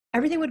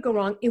 everything would go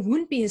wrong. It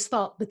wouldn't be his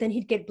fault, but then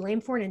he'd get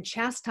blamed for it and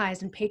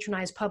chastised and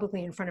patronized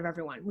publicly in front of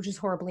everyone, which is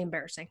horribly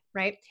embarrassing,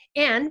 right?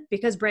 And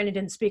because Brandon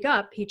didn't speak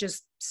up, he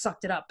just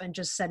sucked it up and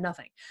just said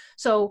nothing.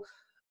 So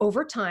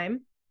over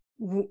time,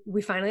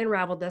 we finally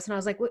unraveled this, and I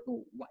was like,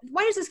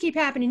 why does this keep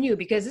happening to you?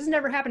 Because this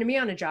never happened to me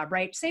on a job,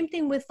 right? Same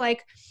thing with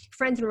like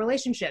friends and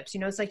relationships.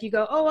 You know, it's like you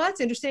go, oh, well, that's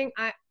interesting.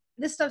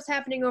 This stuff's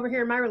happening over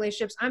here in my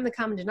relationships. I'm the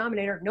common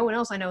denominator. No one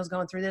else I know is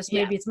going through this.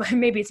 Maybe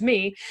it's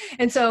me.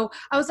 And so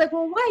I was like,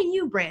 well, why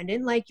you,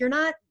 Brandon? Like, you're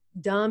not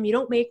dumb. You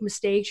don't make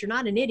mistakes. You're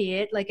not an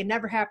idiot. Like, it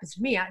never happens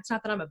to me. It's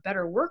not that I'm a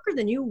better worker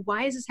than you.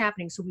 Why is this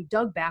happening? So we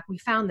dug back, we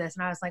found this,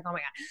 and I was like, oh my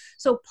God.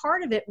 So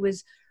part of it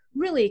was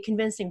really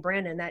convincing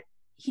Brandon that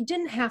he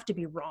didn't have to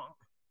be wrong.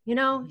 You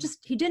know, just,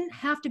 he didn't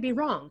have to be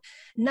wrong.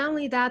 Not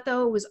only that,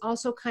 though, it was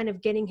also kind of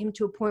getting him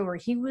to a point where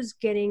he was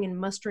getting and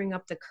mustering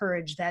up the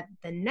courage that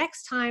the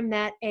next time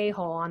that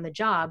a-hole on the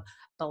job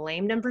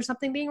blamed him for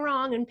something being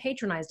wrong and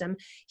patronized him,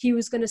 he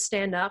was going to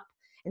stand up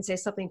and say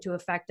something to the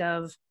effect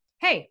of,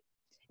 hey,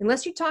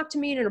 unless you talk to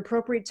me in an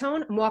appropriate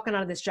tone, I'm walking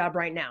out of this job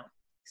right now.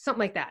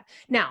 Something like that.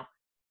 Now,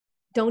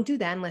 don't do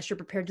that unless you're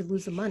prepared to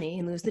lose the money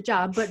and lose the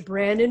job. But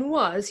Brandon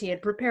he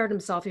had prepared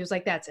himself. He was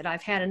like, that's it.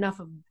 I've had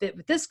enough of it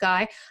with this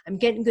guy. I'm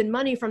getting good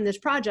money from this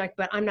project,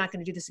 but I'm not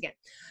going to do this again.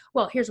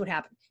 Well, here's what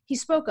happened. He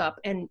spoke up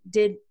and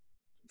did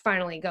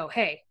finally go,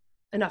 hey,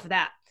 enough of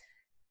that.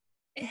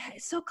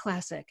 It's so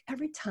classic.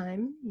 Every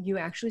time you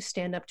actually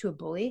stand up to a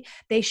bully,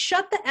 they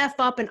shut the F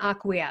up and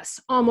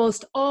acquiesce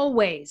almost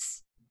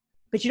always,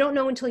 but you don't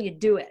know until you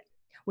do it.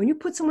 When you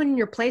put someone in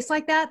your place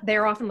like that,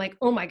 they're often like,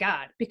 oh my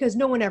God, because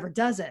no one ever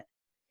does it.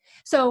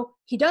 So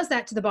he does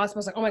that to the boss. I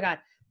was like, oh my God,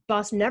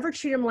 boss never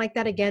treated him like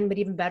that again. But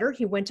even better,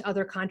 he went to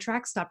other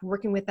contracts, stopped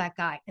working with that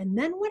guy. And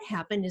then what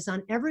happened is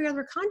on every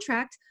other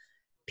contract,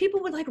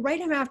 people would like write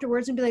him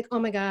afterwards and be like, oh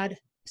my God,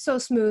 so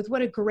smooth.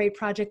 What a great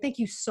project. Thank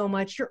you so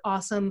much. You're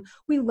awesome.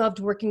 We loved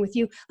working with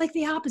you. Like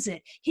the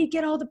opposite. He'd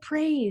get all the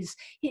praise.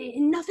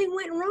 Nothing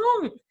went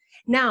wrong.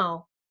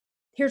 Now,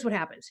 here's what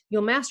happens.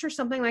 You'll master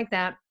something like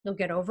that. You'll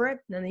get over it.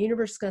 And then the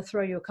universe is going to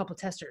throw you a couple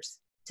testers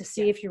to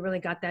see if you really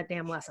got that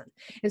damn lesson.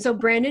 And so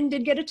Brandon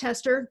did get a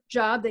tester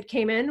job that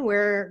came in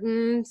where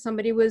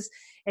somebody was,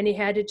 and he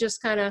had to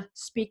just kind of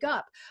speak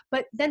up.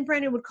 But then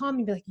Brandon would call me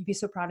and be like, you'd be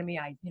so proud of me.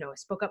 I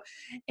spoke up.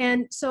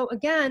 And so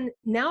again,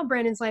 now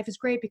Brandon's life is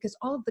great because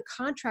all of the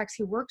contracts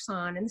he works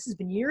on, and this has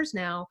been years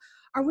now,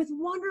 are with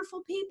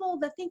wonderful people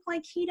that think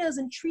like he does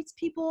and treats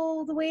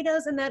people the way he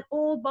does. And that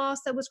old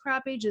boss that was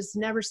crappy just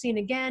never seen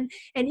again.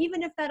 And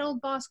even if that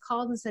old boss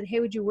called and said, hey,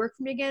 would you work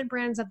for me again?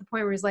 Brandon's at the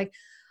point where he's like,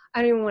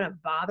 I don't even want to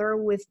bother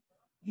with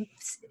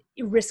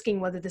risking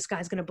whether this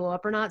guy's going to blow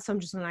up or not. So I'm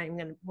just not even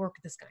going to work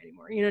with this guy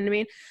anymore. You know what I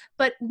mean?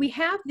 But we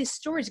have these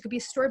stories. It could be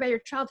a story about your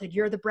childhood.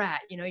 You're the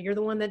brat, you're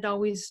the one that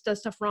always does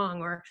stuff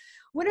wrong or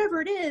whatever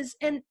it is.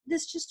 And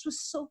this just was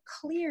so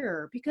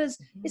clear because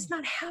it's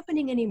not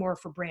happening anymore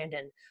for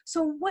Brandon.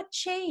 So what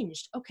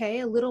changed?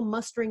 Okay. A little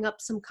mustering up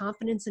some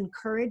confidence and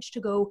courage to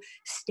go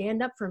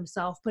stand up for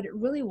himself. But it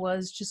really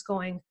was just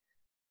going,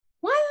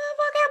 why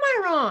the fuck am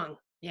I wrong?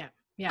 Yeah.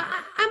 Yeah.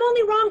 I'm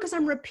only wrong because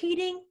I'm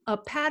repeating a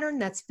pattern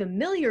that's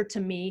familiar to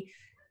me.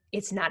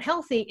 It's not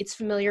healthy. It's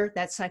familiar.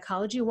 That's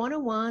psychology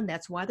 101.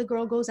 That's why the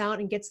girl goes out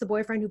and gets the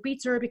boyfriend who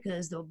beats her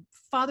because the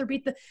father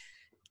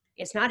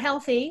it's not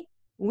healthy.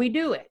 We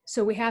do it.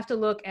 So we have to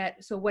look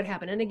at, so what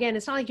happened? And again,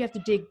 it's not like you have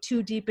to dig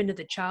too deep into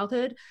the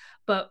childhood,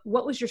 but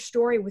what was your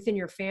story within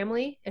your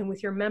family and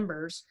with your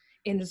members?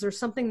 And is there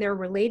something there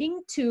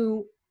relating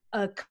to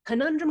a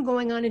conundrum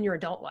going on in your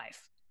adult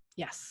life?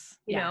 Yes.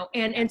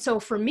 And so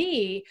for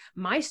me,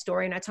 my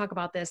story, and I talk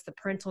about this, the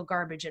parental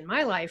garbage in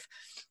my life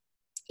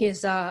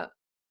is,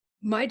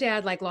 my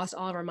dad lost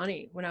all of our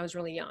money when I was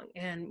really young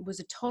and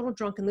was a total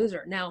drunken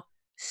loser. Now,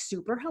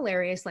 super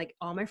hilarious.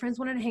 All my friends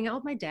wanted to hang out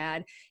with my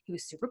dad. He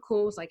was super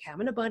cool. It was like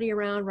having a buddy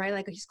around,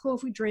 right? He's cool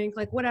if we drink,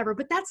 whatever,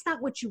 but that's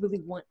not what you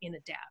really want in a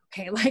dad.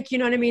 Okay. You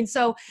know what I mean?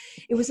 So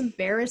it was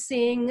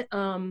embarrassing.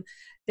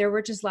 There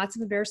were just lots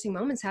of embarrassing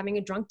moments having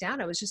a drunk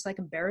dad. I was just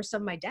embarrassed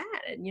of my dad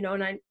and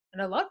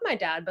I loved my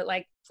dad, but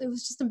it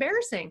was just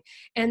embarrassing.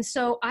 And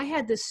so I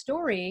had this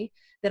story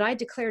that I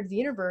declared to the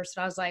universe.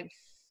 And I was like,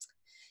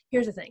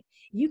 here's the thing.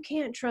 You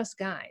can't trust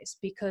guys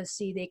because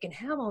they can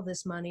have all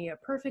this money, a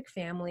perfect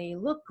family,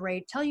 look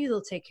great, tell you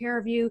they'll take care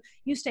of you.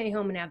 You stay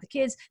home and have the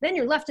kids. Then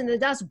you're left in the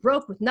dust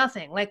broke with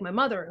nothing, like my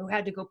mother who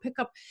had to go pick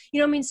up,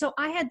 So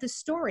I had this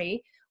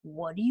story.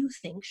 What do you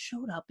think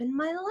showed up in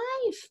my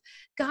life?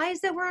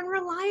 Guys that were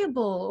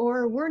unreliable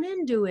or weren't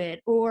into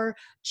it or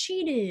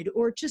cheated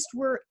or just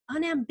were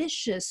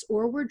unambitious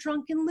or were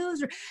drunken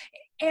loser.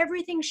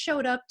 Everything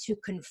showed up to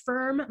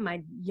confirm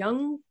my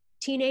young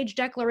teenage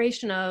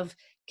declaration of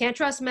can't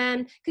trust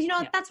men.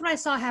 Because, that's what I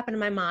saw happen to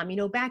my mom.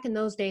 Back in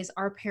those days,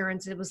 our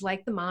parents, it was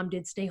like the mom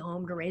did stay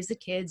home to raise the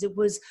kids. It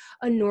was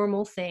a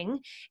normal thing.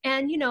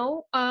 And,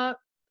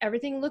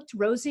 everything looked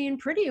rosy and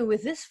pretty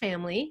with this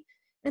family.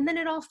 And then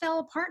it all fell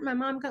apart. My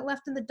mom got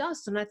left in the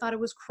dust. And I thought it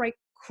was quite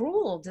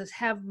cruel to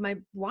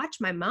watch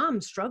my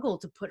mom struggle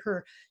to put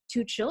her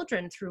 2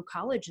 children through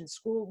college and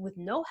school with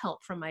no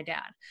help from my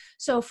dad.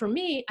 So for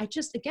me, I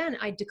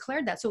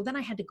declared that. So then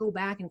I had to go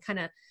back and kind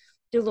of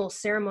do a little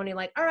ceremony,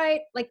 all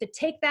right, to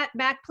take that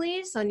back,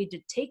 please. So I need to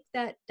take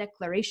that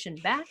declaration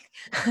back.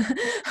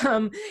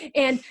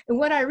 And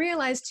what I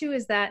realized too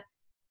is that,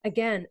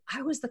 again,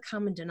 I was the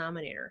common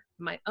denominator.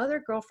 My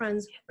other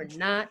girlfriends were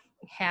not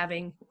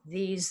having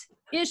these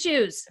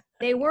issues.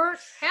 They weren't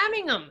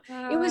having them.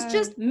 It was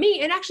just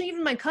me. And actually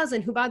even my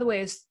cousin, who by the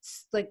way is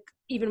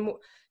even more,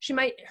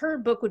 her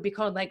book would be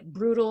called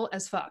Brutal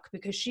as Fuck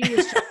because she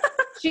is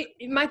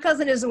my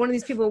cousin is one of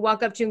these people who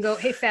walk up to you and go,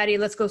 hey fatty,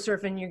 let's go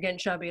surfing. You're getting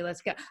chubby.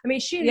 Let's go. I mean,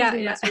 she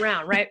didn't mess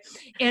around. Right.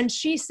 And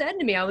she said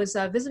to me, I was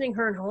visiting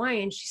her in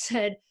Hawaii and she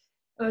said,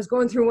 I was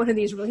going through one of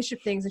these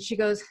relationship things and she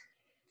goes,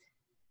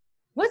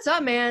 what's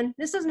up, man?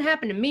 This doesn't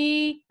happen to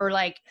me or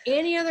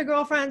any other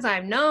girlfriends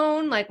I've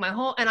known,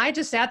 and I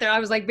just sat there. I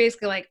was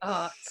basically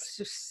oh, it's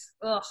just,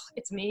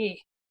 it's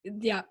me.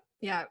 Yeah.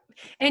 Yeah.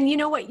 And you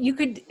know what, you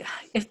could,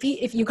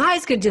 if you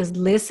guys could just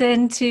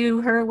listen to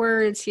her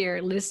words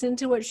here, listen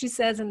to what she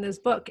says in this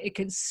book, it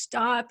could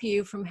stop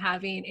you from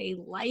having a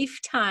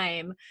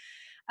lifetime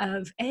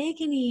of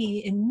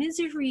agony and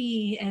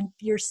misery and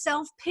your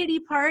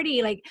self-pity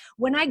party.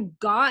 When I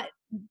got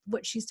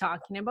what she's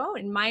talking about,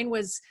 and mine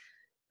was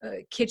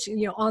kitchen,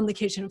 on the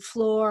kitchen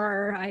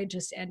floor. I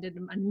just ended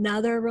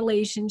another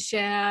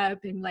relationship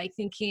and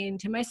thinking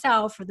to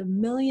myself for the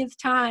millionth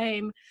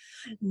time,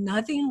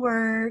 nothing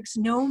works.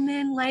 No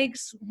man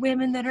likes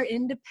women that are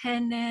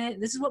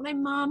independent. This is what my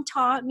mom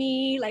taught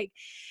me,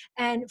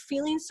 and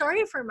feeling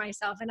sorry for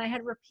myself. And I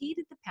had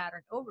repeated the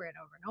pattern over and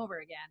over and over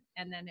again.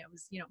 And then it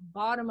was,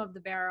 bottom of the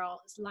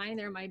barrel, it's lying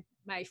there on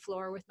my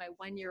floor with my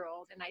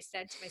 1-year-old. And I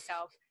said to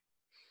myself,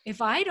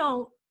 if I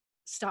don't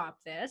stop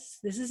this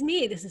is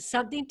me. This is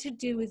something to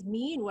do with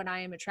me and what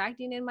I am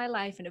attracting in my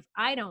life. And if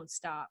I don't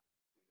stop,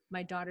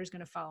 my daughter's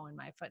going to follow in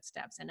my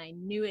footsteps. And I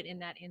knew it in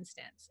that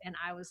instance. And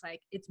I was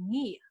like, it's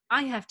me.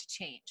 I have to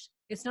change.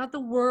 It's not the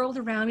world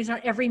around me. It's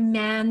not every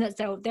man that's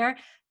out there.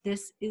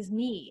 This is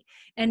me.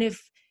 And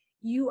if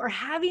you are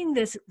having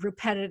this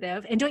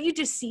repetitive, and don't you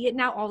just see it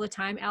now all the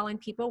time, Ellen,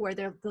 people where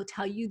they'll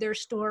tell you their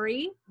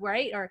story,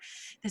 right? Or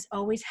this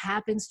always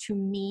happens to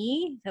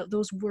me,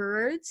 those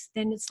words,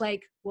 then it's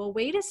like, well,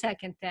 wait a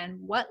second then.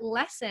 What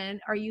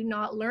lesson are you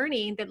not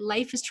learning that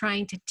life is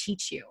trying to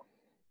teach you?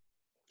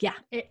 Yeah.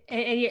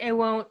 It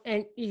won't,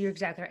 and you're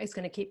exactly right. It's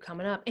going to keep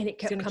coming up, and it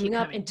kept coming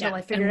up until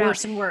I figured it out.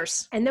 Worse and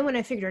worse. And then when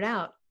I figured it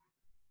out,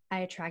 I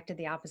attracted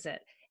the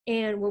opposite.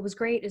 And what was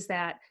great is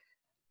that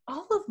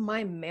all of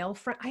my male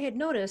friends, I had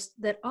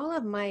noticed that all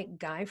of my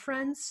guy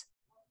friends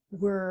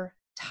were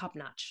top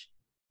notch.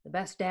 The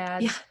best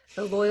dads,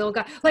 the loyal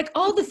guy, like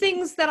all the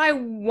things that I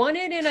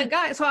wanted in a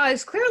guy. So I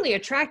was clearly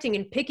attracting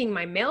and picking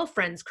my male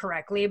friends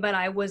correctly, but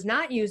I was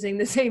not using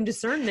the same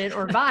discernment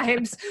or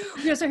vibes.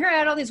 So here I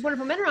had all these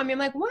wonderful men around me. I'm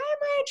like, why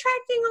am I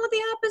attracting all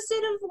the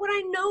opposite of what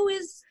I know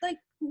is like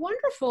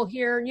wonderful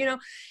here,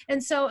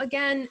 And so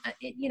again,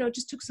 it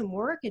just took some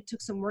work. It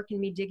took some work in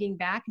me digging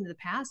back into the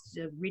past,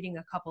 reading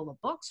a couple of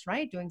books,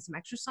 right? Doing some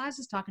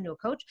exercises, talking to a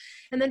coach,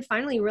 and then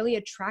finally really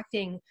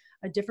attracting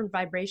a different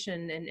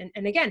vibration.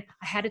 And again,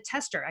 I had a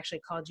tester. I actually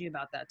called you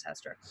about that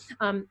tester.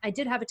 I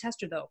did have a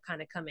tester though,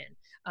 kind of come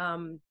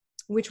in,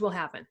 which will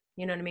happen.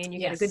 You know what I mean? You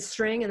get a good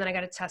string, and then I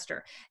got a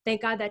tester.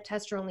 Thank God that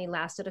tester only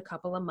lasted a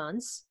couple of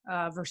months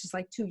versus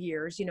like 2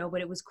 years,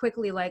 but it was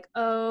quickly like,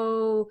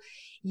 oh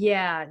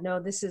yeah, no,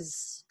 this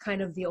is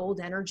kind of the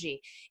old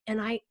energy.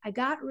 And I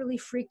got really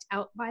freaked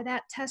out by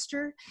that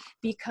tester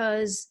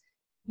because,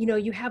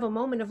 you have a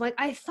moment of like,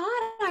 I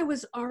thought I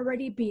was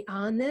already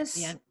beyond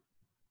this. Yeah.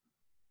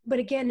 But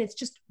again, it's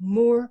just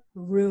more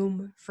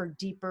room for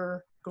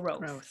deeper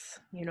growth.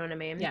 You know what I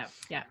mean? Yeah.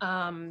 Yeah.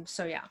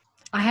 So yeah.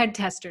 I had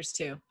testers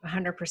too,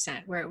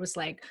 100%, where it was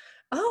like,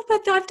 oh,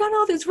 but I've done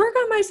all this work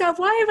on myself.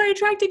 Why have I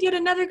attracted yet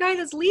another guy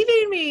that's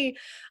leaving me?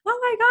 Oh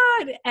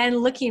my God. And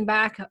looking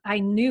back, I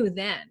knew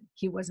then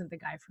he wasn't the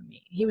guy for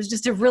me. He was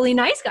just a really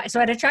nice guy. So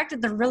I'd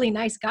attracted the really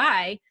nice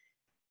guy,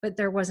 but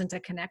there wasn't a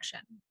connection.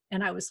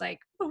 And I was like,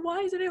 but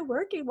why isn't it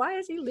working? Why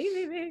is he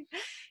leaving me?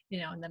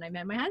 And then I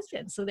met my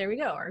husband. So there we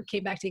go. Or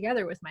came back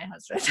together with my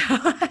husband.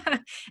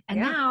 And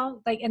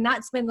now, and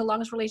that's been the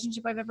longest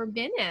relationship I've ever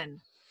been in.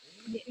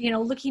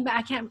 Looking back,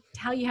 I can't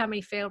tell you how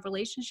many failed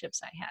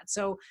relationships I had.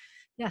 So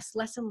yes,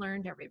 lesson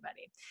learned,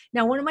 everybody.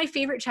 Now, one of my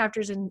favorite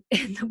chapters in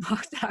the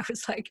book that I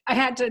was like, I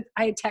had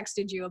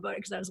texted you about it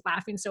because I was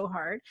laughing so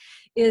hard,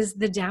 is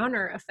the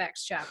downer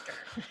effects chapter.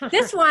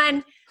 This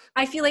one,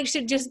 I feel like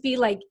should just be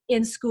like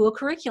in school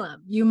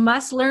curriculum. You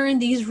must learn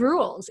these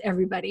rules,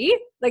 everybody.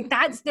 Like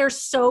they're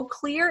so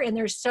clear, and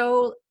they're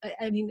so,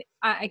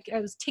 I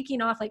was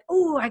ticking off like,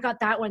 oh, I got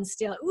that one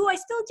still. Oh, I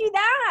still do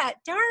that.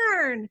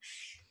 Darn.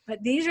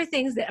 But these are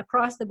things that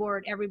across the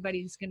board,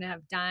 everybody's going to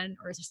have done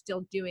or is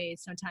still doing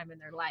sometime in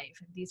their life.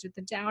 And these are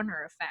the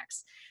downer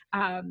effects.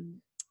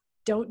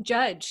 Don't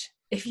judge.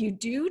 If you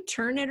do,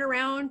 turn it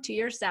around to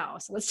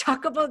yourself. So let's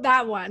talk about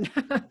that one.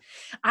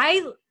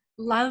 I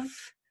love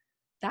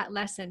that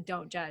lesson.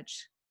 Don't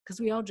judge, because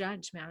we all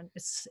judge, man.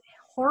 It's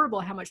horrible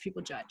how much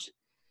people judge.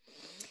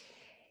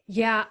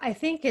 Yeah, I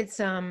think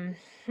it's,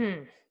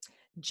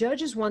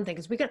 judge is one thing,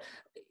 because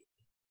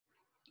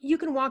you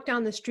can walk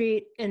down the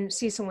street and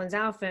see someone's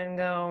outfit and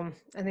go,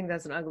 I think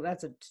that's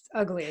the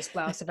ugliest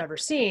blouse I've ever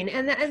seen.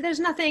 And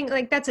there's nothing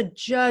like, that's a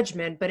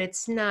judgment, but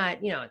it's not,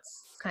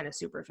 it's kind of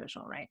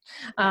superficial, right?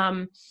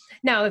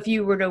 Now, if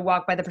you were to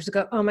walk by the person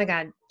and go, oh my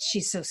God,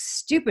 she's so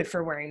stupid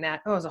for wearing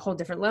that. Oh, it's a whole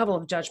different level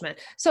of judgment.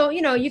 So,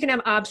 you can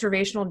have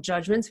observational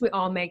judgments. We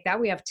all make that.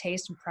 We have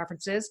taste and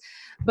preferences.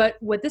 But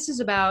what this is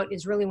about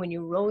is really when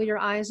you roll your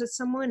eyes at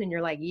someone and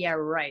you're like, yeah,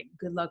 right.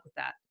 Good luck with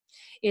that.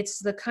 It's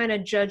the kind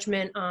of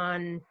judgment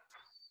on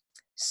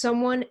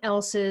someone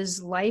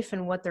else's life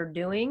and what they're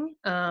doing.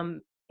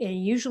 And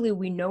usually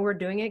we know we're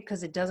doing it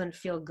because it doesn't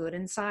feel good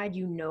inside,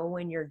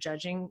 when you're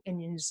judging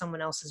in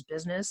someone else's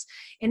business,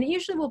 and it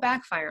usually will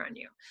backfire on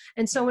you.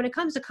 And so when it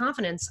comes to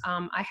confidence,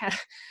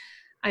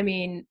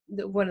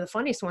 one of the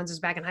funniest ones is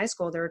back in high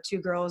school. There were two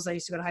girls I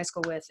used to go to high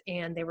school with,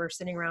 and they were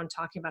sitting around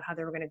talking about how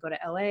they were going to go to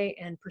LA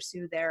and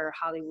pursue their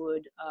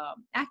Hollywood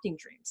acting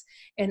dreams.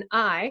 And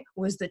I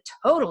was the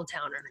total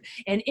downer.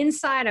 And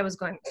inside I was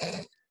going,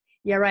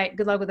 yeah, right.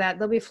 Good luck with that.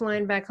 They'll be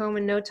flying back home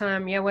in no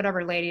time. Yeah,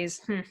 whatever,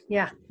 ladies.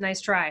 Yeah, nice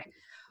try.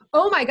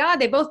 Oh my God,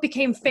 they both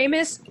became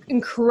famous,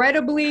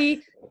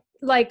 incredibly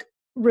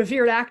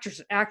revered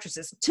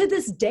actresses to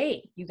this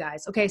day, you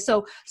guys. Okay,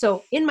 so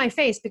in my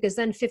face, because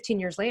then 15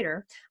 years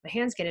later, my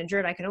hands get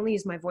injured. I can only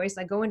use my voice.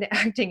 I go into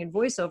acting and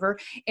voiceover,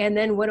 and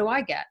then what do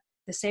I get?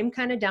 The same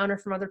kind of downer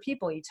from other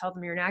people. You tell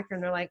them you're an actor,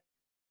 and they're like,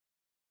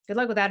 good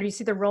luck with that. Or you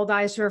see the rolled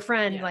eyes to a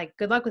friend, like,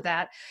 good luck with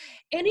that.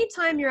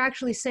 Anytime you're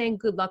actually saying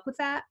good luck with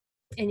that,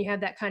 and you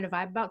have that kind of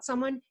vibe about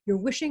someone, you're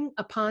wishing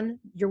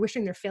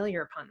their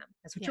failure upon them.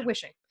 That's what you're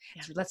wishing.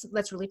 Yeah. So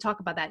let's really talk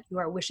about that. You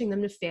are wishing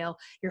them to fail.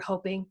 You're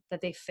hoping that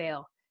they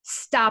fail.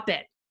 Stop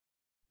it.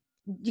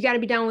 You got to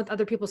be down with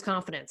other people's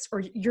confidence,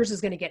 or yours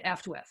is going to get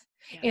effed with.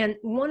 Yeah. And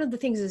one of the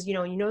things is, you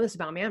know this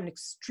about me, I'm an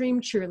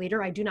extreme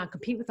cheerleader. I do not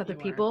compete with other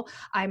people.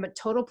 I'm a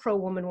total pro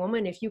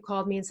woman. If you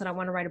called me and said, I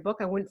want to write a book,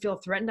 I wouldn't feel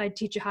threatened. I'd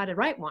teach you how to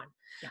write one.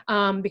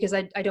 Yeah. Because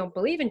I don't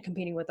believe in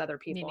competing with other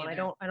people. And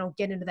I don't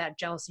get into that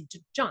jealousy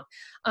junk.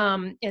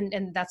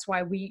 And that's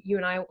why you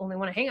and I only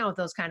want to hang out with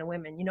those kind of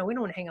women. We don't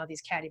want to hang out with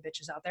these catty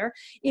bitches out there.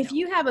 If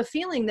you have a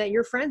feeling that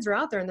your friends are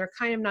out there and they're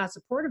kind of not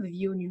supportive of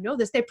you, and you know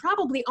this, they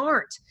probably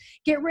aren't.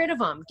 Get rid of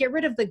them. Get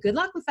rid of the good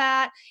luck with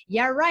that.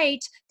 Yeah,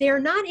 right. They are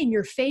not in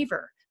your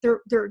favor.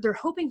 They're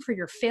hoping for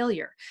your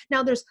failure.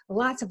 Now there's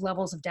lots of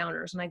levels of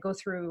downers, and I go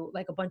through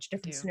like a bunch of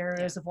different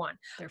scenarios of one.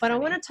 But I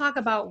want to talk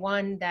about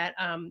one that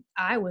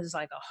I was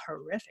like a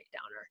horrific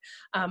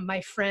downer.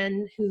 My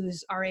friend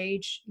who's our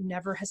age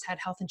never has had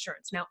health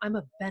insurance. Now I'm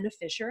a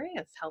beneficiary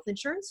of health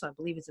insurance, so I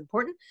believe it's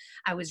important.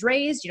 I was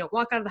raised, you don't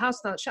walk out of the house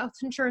without health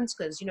insurance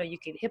because you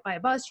get hit by a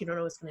bus, you don't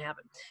know what's going to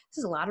happen.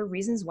 There's a lot of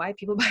reasons why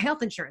people buy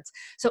health insurance.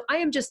 So I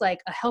am just like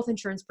a health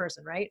insurance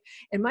person, right?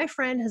 And my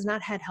friend has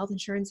not had health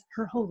insurance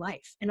her whole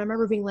life. And I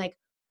remember being like,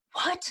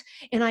 what?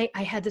 And I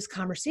had this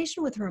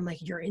conversation with her. I'm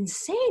like, you're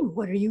insane.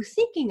 What are you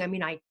thinking? I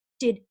mean, I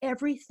did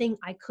everything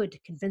I could to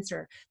convince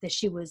her that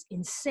she was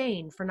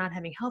insane for not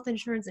having health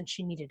insurance and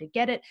she needed to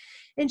get it.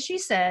 And she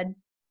said,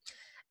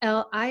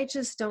 Elle, I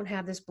just don't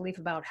have this belief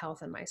about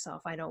health in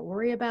myself. I don't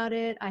worry about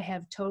it. I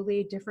have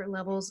totally different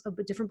levels of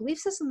a different belief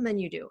system than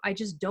you do. I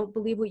just don't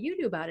believe what you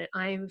do about it.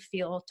 I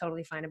feel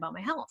totally fine about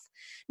my health.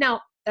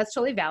 Now, that's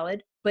totally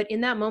valid. But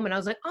in that moment, I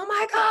was like, oh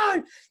my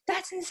God,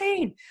 that's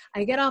insane.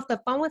 I get off the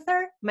phone with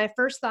her. My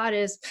first thought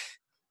is,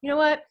 you know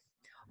what?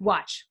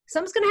 Watch.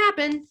 Something's going to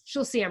happen.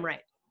 She'll see I'm right.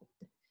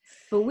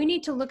 But we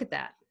need to look at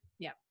that.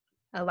 Yeah.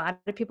 A lot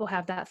of people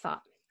have that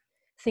thought.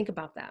 Think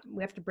about that.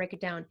 We have to break it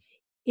down.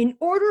 In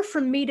order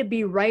for me to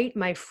be right,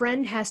 my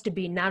friend has to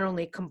be not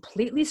only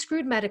completely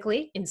screwed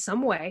medically in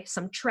some way,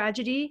 some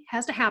tragedy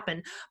has to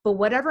happen, but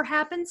whatever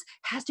happens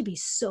has to be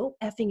so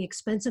effing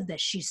expensive that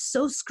she's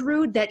so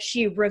screwed that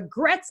she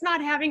regrets not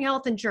having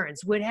health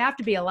insurance. Would have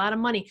to be a lot of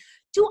money.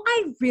 Do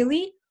I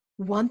really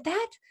want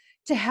that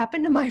to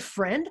happen to my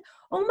friend?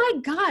 Oh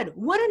my God,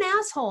 what an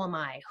asshole am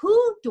I?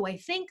 Who do I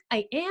think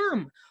I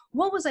am?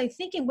 What was I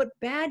thinking? What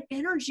bad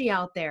energy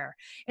out there?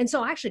 And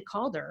so I actually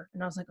called her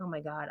and I was like, oh my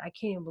God, I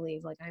can't even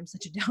believe like I'm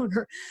such a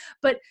downer.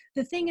 But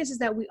the thing is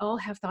that we all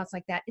have thoughts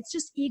like that. It's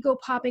just ego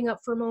popping up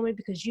for a moment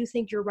because you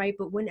think you're right.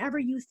 But whenever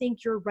you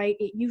think you're right,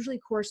 it usually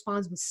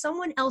corresponds with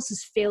someone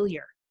else's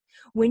failure.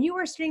 When you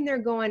are sitting there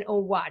going, oh,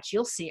 watch,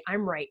 you'll see,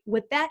 I'm right.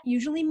 What that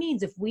usually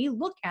means, if we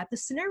look at the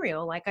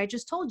scenario, like I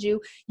just told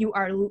you, you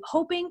are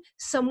hoping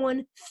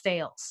someone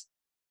fails.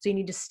 So you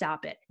need to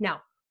stop it.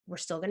 Now, we're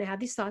still going to have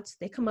these thoughts.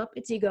 They come up.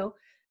 It's ego.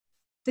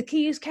 The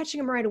key is catching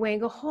them right away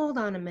and go, hold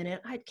on a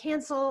minute. I'd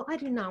cancel. I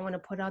do not want to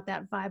put out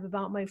that vibe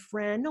about my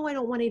friend. No, I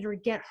don't want her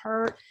to get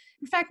hurt.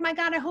 In fact, my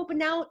God, I hope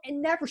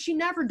she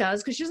never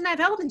does because she doesn't have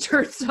health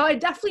insurance. So I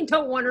definitely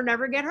don't want her to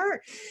never get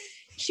hurt.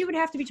 She would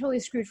have to be totally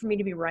screwed for me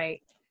to be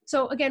right.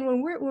 So again,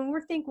 when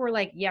we're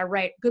like, yeah,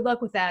 right, good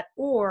luck with that.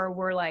 Or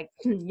we're like,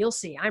 you'll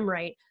see, I'm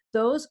right.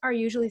 Those are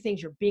usually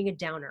things you're being a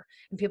downer.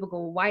 And people go,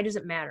 well, why does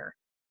it matter?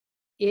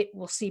 It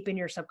will seep in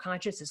your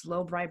subconscious. It's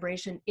low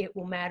vibration. It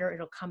will matter.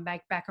 It'll come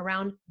back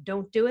around.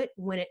 Don't do it.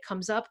 When it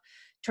comes up,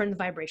 turn the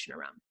vibration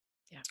around.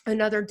 Yeah.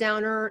 Another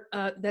downer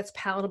that's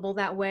palatable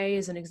that way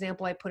is an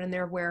example I put in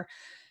there where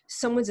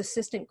someone's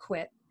assistant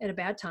quit at a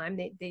bad time.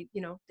 They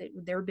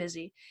were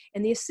busy,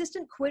 and the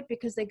assistant quit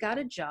because they got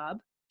a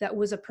job that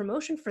was a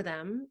promotion for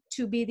them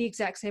to be the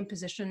exact same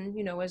position,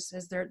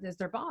 as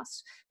their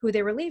boss who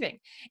they were leaving.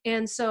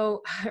 And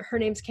so her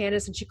name's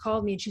Candace, and she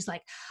called me and she's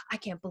like, I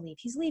can't believe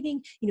he's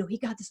leaving. He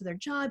got this other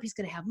job. He's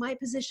going to have my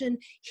position.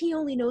 He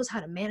only knows how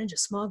to manage a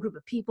small group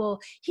of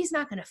people. He's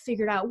not going to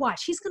figure it out.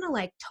 Watch, he's going to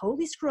like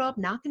totally screw up,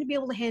 not going to be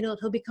able to handle it.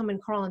 He'll be coming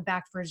crawling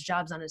back for his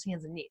jobs on his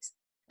hands and knees.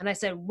 And I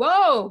said,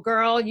 whoa,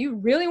 girl, you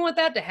really want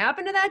that to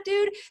happen to that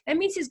dude? That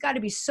means he's got to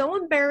be so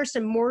embarrassed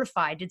and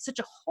mortified, did such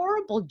a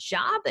horrible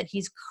job that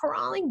he's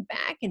crawling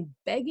back and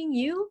begging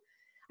you.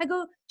 I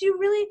go, do you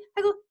really?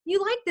 I go,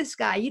 you like this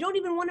guy. You don't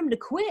even want him to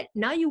quit.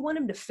 Now you want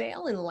him to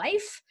fail in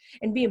life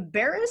and be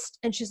embarrassed?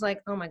 And she's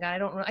like, oh my God, I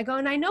don't know. I go,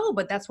 and I know,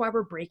 but that's why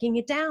we're breaking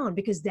it down,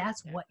 because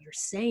that's what you're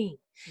saying.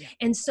 Yeah.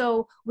 And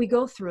so we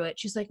go through it.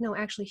 She's like, no,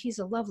 actually, he's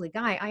a lovely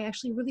guy. I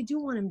actually really do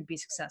want him to be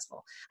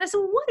successful. I said,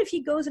 well, what if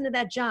he goes into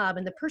that job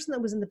and the person that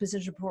was in the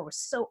position before was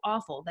so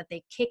awful that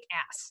they kick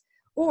ass?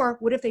 Or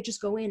what if they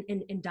just go in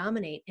and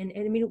dominate? And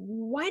I mean,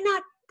 why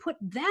not put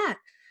that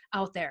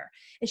out there?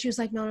 And she was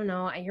like,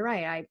 no, you're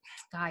right.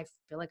 I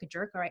feel like a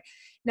jerk. All right.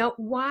 Now,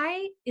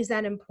 why is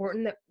that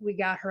important that we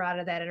got her out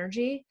of that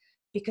energy?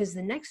 Because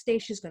the next day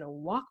she's going to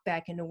walk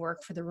back into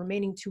work for the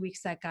remaining 2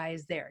 weeks that guy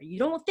is there. You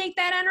don't think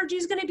that energy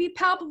is going to be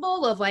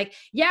palpable of like,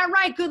 yeah,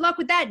 right, good luck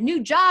with that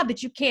new job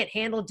that you can't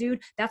handle,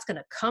 dude. That's going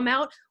to come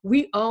out.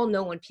 We all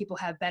know when people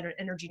have better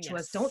energy to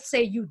us. Don't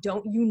say you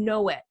don't, you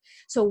know it.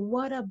 So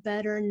what a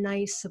better,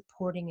 nice,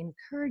 supporting,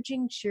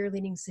 encouraging,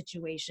 cheerleading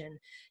situation.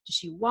 Does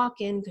she walk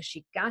in because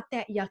she got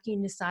that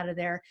yuckiness out of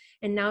there,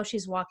 and now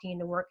she's walking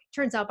into work.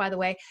 Turns out, by the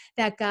way,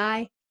 that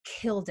guy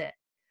killed it.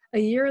 A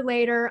year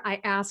later,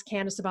 I asked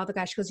Candace about the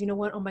guy. She goes, you know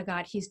what? Oh my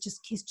God, he's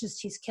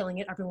killing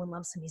it. Everyone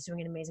loves him. He's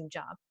doing an amazing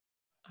job.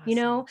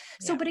 Awesome.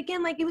 So, Yeah. but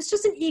again, like it was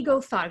just an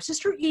ego thought. It was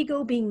just her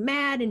ego being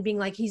mad and being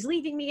like, he's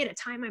leaving me at a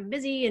time I'm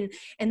busy.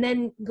 And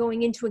then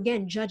going into,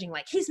 again, judging,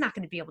 like, he's not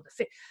going to be able to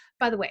fit.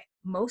 By the way,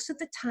 most of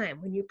the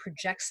time when you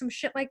project some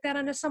shit like that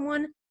onto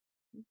someone,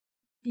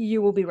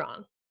 you will be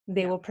wrong.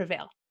 They will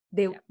prevail.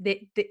 They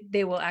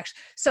will actually.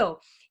 So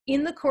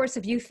in the course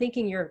of you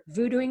thinking you're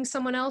voodooing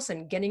someone else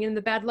and getting in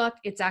the bad luck,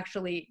 it's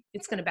going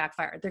to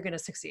backfire. They're going to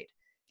succeed.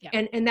 Yeah.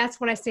 And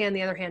that's what I say on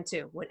the other hand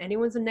too. When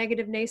anyone's a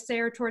negative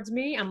naysayer towards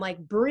me, I'm like,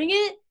 bring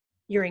it.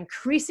 You're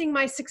increasing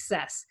my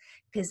success.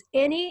 Because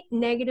any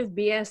negative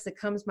BS that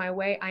comes my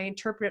way, I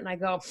interpret it and I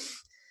go,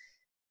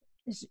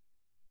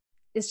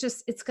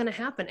 it's going to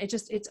happen.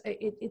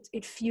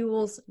 It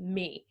fuels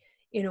me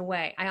in a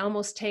way. I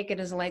almost take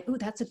it as like, ooh,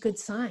 that's a good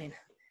sign.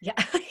 Yeah.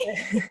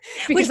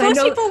 Because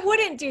most people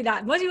wouldn't do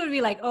that. Most people would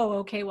be like, oh,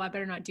 okay, well, I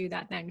better not do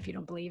that then if you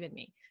don't believe in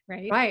me.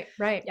 Right.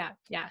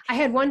 Yeah. I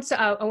had one,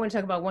 I want to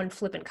talk about one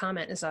flippant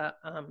comment is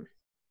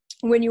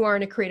when you are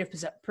in a creative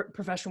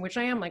profession, which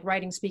I am, like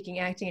writing, speaking,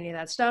 acting, any of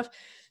that stuff,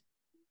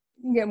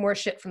 you get more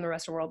shit from the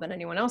rest of the world than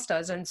anyone else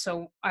does. And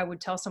so I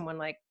would tell someone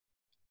like,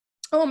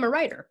 oh, I'm a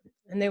writer.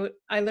 And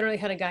I literally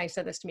had a guy who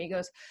said this to me. He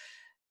goes,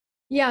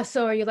 yeah,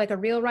 so are you like a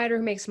real writer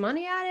who makes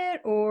money at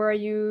it? Or are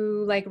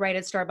you like write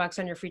at Starbucks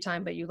on your free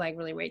time, but you like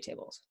really wait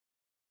tables?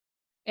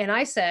 And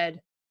I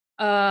said,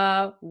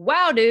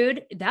 wow,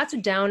 dude, that's a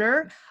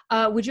downer.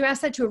 Would you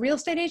ask that to a real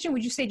estate agent?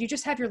 Would you say, do you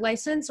just have your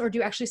license or do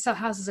you actually sell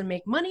houses and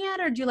make money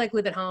at it? Or do you like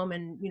live at home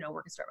and,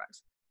 work at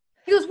Starbucks?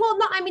 He goes, well,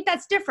 no, I mean,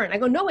 that's different. I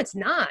go, no, it's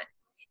not.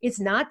 It's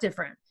not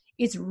different.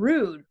 It's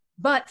rude.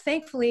 But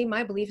thankfully,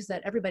 my belief is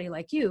that everybody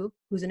like you,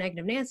 who's a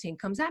negative Nancy and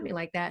comes at me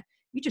like that,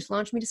 you just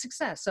launched me to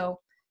success. So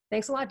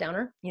thanks a lot,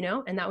 downer,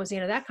 and that was the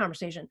end of that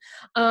conversation.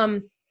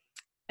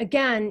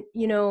 Again,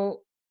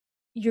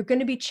 you're going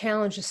to be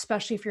challenged,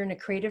 especially if you're in a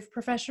creative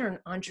profession or an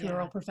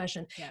entrepreneurial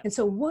profession. Yeah. And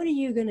so what are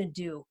you going to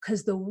do?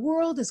 Because the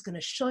world is going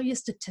to show you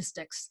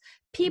statistics.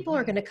 People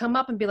are going to come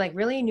up and be like,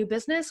 really, new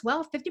business?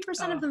 Well,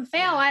 50% of them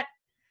fail at.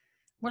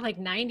 More like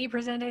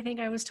 90%, I think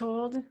I was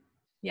told.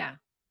 Yeah.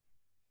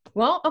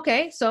 Well,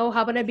 okay. So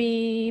how about I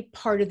be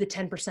part of the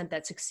 10%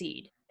 that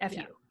succeed?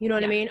 You know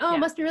what I mean? Oh, it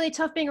must be really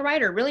tough being a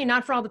writer. Really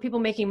not for all the people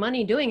making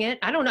money doing it.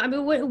 I don't know. I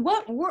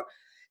mean,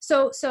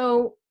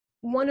 so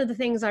one of the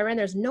things I read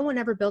there is no one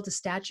ever built a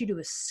statue to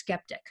a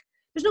skeptic.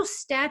 There's no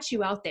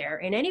statue out there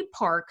in any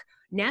park,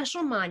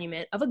 national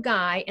monument of a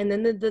guy. And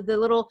then the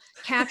little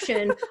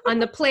caption on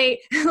the plate,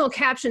 little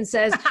caption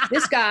says,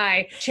 this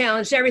guy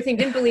challenged everything,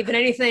 didn't believe in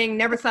anything,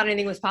 never thought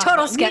anything was possible.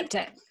 Total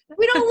skeptic.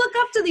 We don't look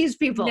up to these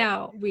people.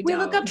 No, we don't.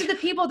 We look up to the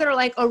people that are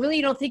like, oh, really?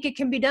 You don't think it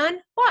can be done?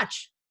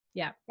 Watch.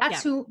 Yeah.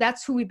 That's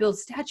who we build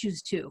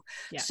statues to.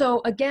 Yeah.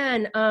 So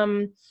again,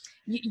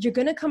 you're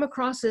going to come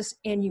across this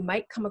and you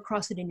might come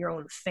across it in your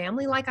own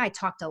family. Like I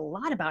talked a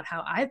lot about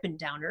how I've been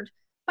downered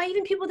by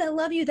even people that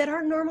love you that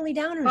aren't normally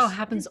downers. Oh, it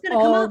happens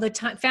all the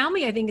time.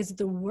 Family, I think, is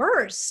the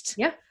worst.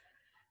 Yeah.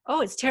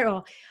 Oh, it's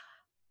terrible.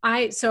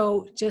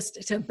 So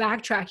just to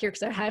backtrack here,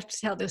 because I have to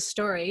tell this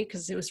story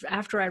because it was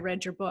after I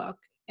read your book.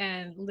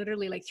 And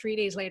literally like 3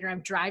 days later, I'm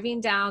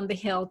driving down the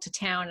hill to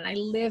town and I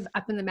live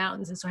up in the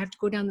mountains. And so I have to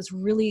go down this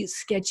really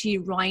sketchy,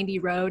 windy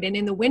road. And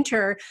in the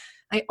winter,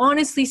 I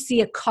honestly see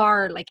a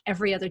car like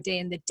every other day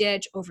in the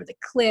ditch, over the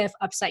cliff,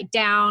 upside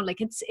down. Like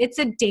it's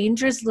a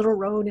dangerous little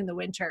road in the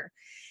winter.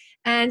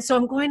 And so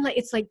I'm going like,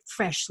 it's like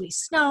freshly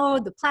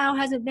snowed. The plow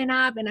hasn't been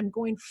up and I'm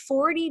going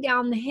 40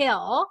 down the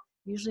hill.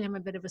 Usually I'm a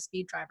bit of a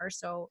speed driver.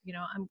 So,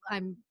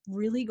 I'm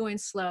really going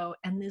slow.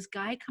 And this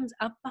guy comes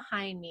up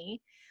behind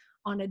me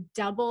on a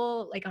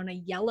double, like on a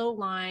yellow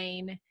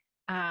line,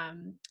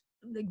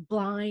 like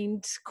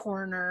blind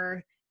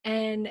corner,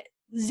 and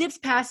zips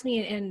past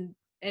me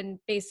and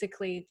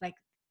basically like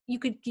you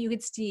could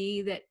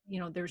see that,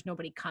 there's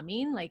nobody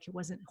coming, like it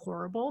wasn't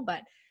horrible,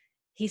 but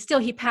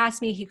he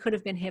passed me. He could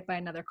have been hit by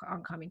another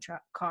oncoming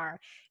car.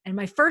 And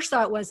my first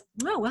thought was,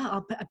 oh,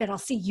 well, I bet I'll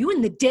see you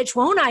in the ditch,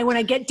 won't I, when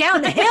I get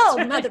down the hill,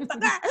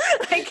 motherfucker.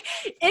 Like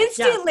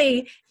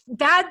instantly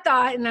that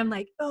thought. And I'm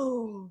like,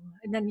 oh,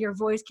 and then your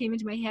voice came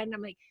into my head and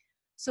I'm like,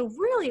 so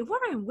really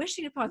what I'm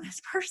wishing upon this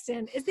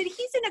person is that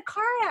he's in a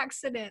car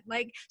accident.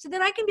 Like, so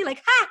then I can be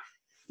like, ha,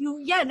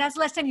 that's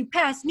the last time you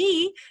passed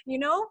me,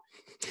 Horrible.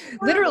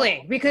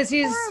 Literally, because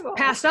he's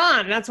passed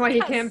on. That's why he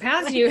can't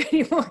pass you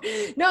anymore.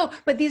 No,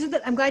 but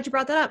I'm glad you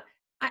brought that up.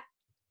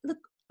 Look,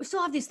 we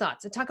still have these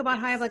thoughts. I talk about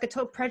how I have like a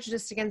total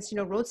prejudice against,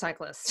 road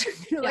cyclists.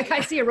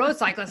 I see a road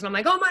cyclist and I'm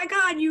like, oh my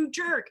God, you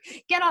jerk,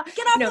 get off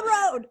the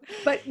road.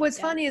 But what's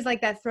funny is like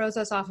that throws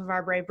us off of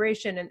our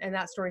vibration, and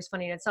that story is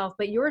funny in itself.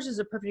 But yours is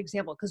a perfect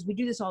example because we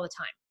do this all the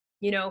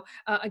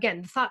time.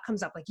 Again, the thought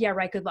comes up like, yeah,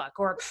 right, good luck,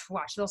 or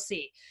watch, they'll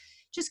see.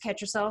 Just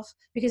catch yourself,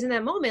 because in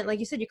that moment, like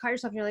you said, you caught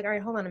yourself and you're like, all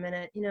right, hold on a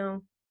minute,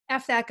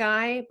 F that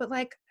guy, but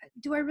like,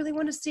 do I really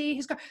want to see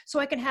his car? So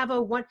I can have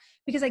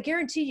because I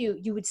guarantee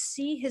you would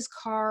see his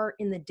car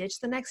in the ditch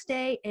the next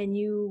day and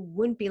you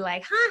wouldn't be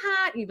like, ha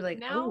ha. You'd be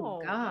like,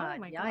 oh God,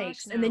 yikes.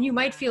 Gosh, no. And then you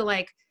might feel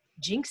like,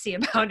 jinxy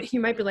about it. You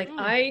might be like,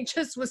 I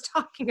just was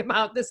talking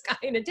about this guy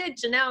in a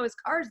ditch and now his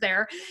car's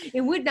there.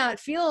 It would not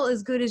feel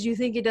as good as you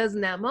think it does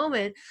in that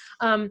moment.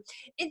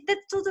 That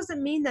still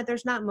doesn't mean that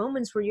there's not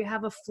moments where you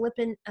have a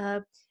flippant,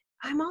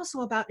 I'm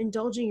also about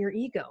indulging your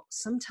ego.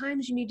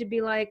 Sometimes you need to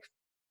be like,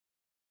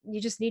 you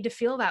just need to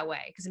feel that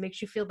way because it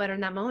makes you feel better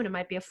in that moment. It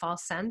might be a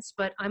false sense,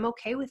 but I'm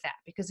okay with that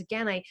because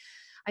again,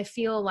 I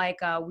feel like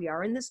we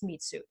are in this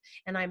meat suit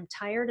and I'm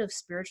tired of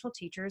spiritual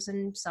teachers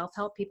and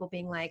self-help people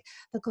being like,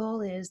 the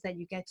goal is that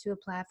you get to a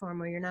platform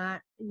where you're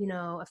not,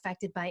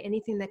 affected by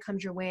anything that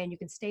comes your way and you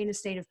can stay in a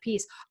state of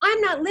peace. I'm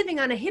not living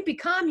on a hippie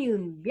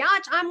commune,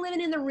 biatch. I'm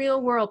living in the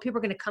real world. People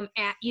are going to come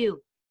at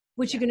you.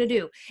 What you going to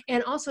do?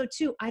 And also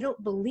too, I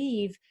don't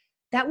believe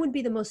that would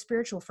be the most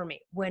spiritual for me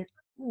when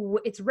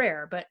it's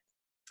rare, but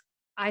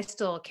I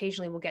still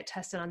occasionally will get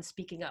tested on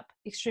speaking up.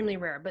 Extremely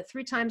rare. But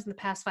 3 times in the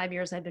past 5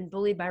 years, I've been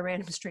bullied by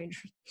random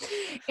strangers.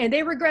 And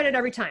they regret it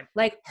every time.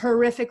 Like,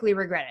 horrifically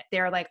regret it.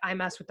 They're like, I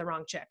messed with the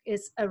wrong chick.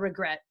 It's a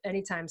regret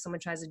anytime someone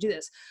tries to do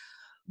this.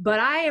 But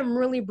I am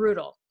really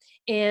brutal.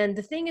 And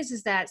the thing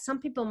is that some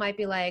people might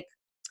be like,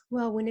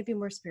 well, wouldn't it be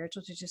more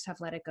spiritual to just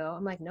have let it go?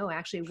 I'm like, no,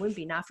 actually, it wouldn't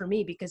be. Not for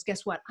me. Because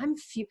guess what? I'm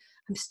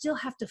still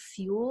have to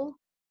fuel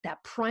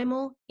that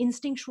primal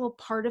instinctual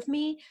part of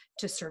me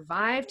to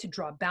survive, to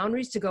draw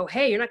boundaries, to go,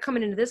 hey, you're not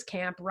coming into this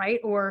camp, right?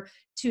 Or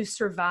to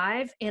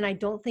survive. And I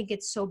don't think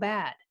it's so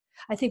bad.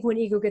 I think when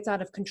ego gets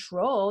out of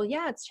control,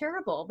 yeah, it's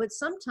terrible. But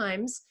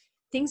sometimes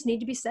things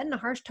need to be said in a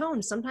harsh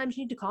tone. Sometimes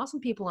you need to call some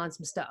people on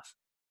some stuff.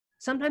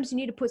 Sometimes you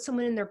need to put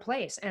someone in their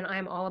place. And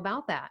I'm all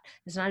about that.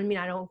 Does not mean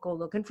I don't go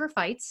looking for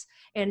fights.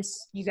 And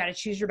you got to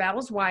choose your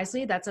battles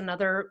wisely. That's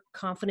another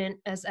confident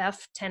as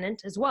F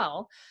tenant as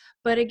well.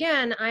 But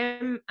again,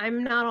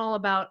 I'm not all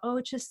about,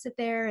 just sit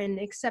there and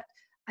accept.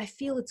 I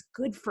feel it's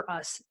good for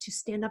us to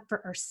stand up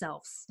for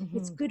ourselves. Mm-hmm.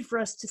 It's good for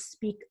us to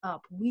speak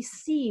up. We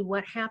see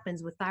what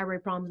happens with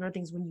thyroid problems and other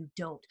things when you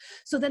don't.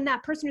 So then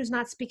that person who's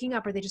not speaking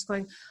up, are they just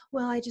going,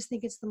 well, I just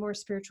think it's the more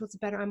spiritual, it's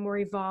better, I'm more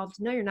evolved.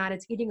 No, you're not.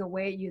 It's eating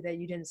away at you that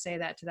you didn't say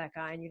that to that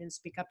guy and you didn't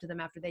speak up to them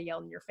after they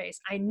yelled in your face.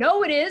 I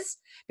know it is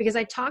because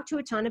I talk to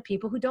a ton of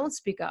people who don't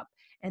speak up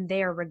and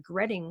they are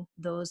regretting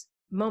those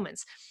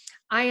moments.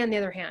 I, on the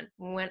other hand,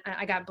 when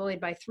I got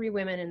bullied by 3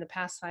 women in the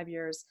past 5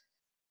 years,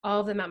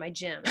 all of them at my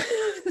gym.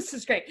 This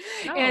is great.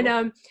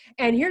 Oh.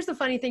 And here's the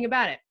funny thing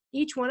about it.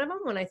 Each one of them,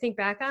 when I think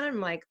back on it, I'm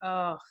like,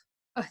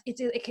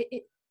 it's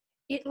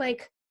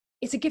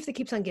a gift that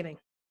keeps on giving.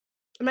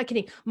 I'm not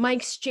kidding. My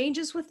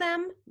exchanges with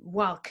them,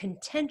 while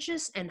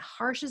contentious and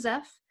harsh as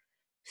F,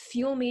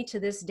 fuel me to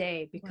this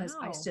day because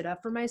I stood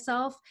up for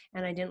myself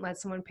and I didn't let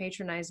someone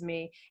patronize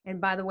me. And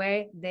by the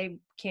way, they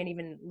can't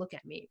even look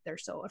at me. They're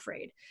so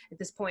afraid at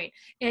this point.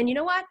 And you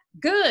know what?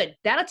 Good.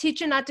 That'll teach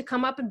you not to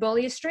come up and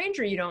bully a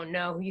stranger you don't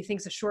know who you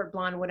think's a short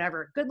blonde,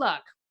 whatever. Good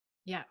luck.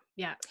 Yeah.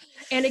 Yeah.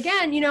 And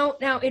again,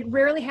 now it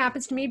rarely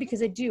happens to me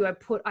because I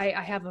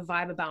have a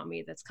vibe about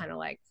me that's kind of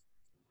like,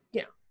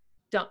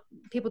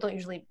 people don't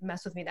usually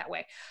mess with me that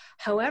way.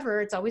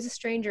 However, it's always a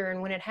stranger.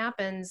 And when it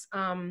happens,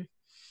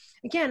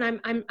 again,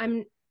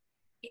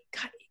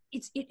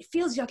 it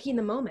feels yucky in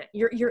the moment.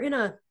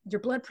 Your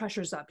blood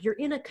pressure's up. You're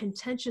in a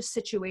contentious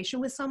situation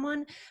with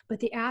someone, but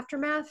the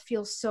aftermath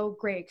feels so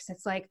great because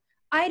it's like,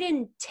 I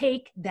didn't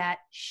take that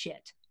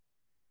shit.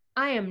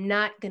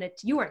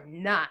 You are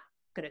not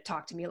gonna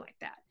talk to me like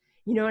that.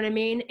 You know what I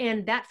mean?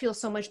 And that feels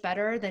so much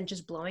better than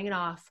just blowing it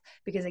off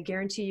because I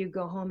guarantee you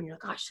go home and you're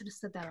like, oh, I should have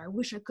said that. Or I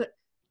wish I could.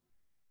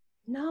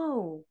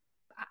 No,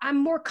 I'm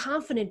more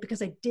confident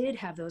because I did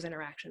have those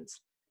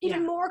interactions.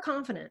 Even more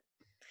confident.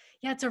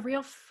 Yeah, it's a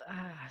real,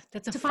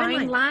 that's a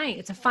fine line.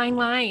 It's a fine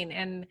line.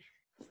 And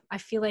I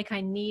feel like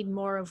I need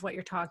more of what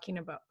you're talking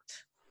about.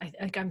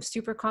 I'm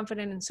super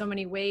confident in so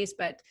many ways,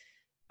 but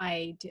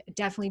I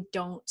definitely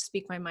don't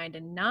speak my mind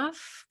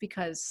enough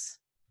because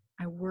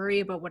I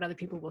worry about what other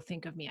people will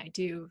think of me. I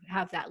do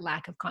have that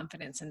lack of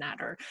confidence in that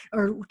or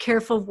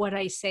careful of what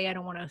I say. I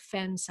don't want to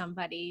offend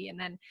somebody. And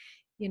then,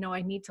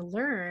 I need to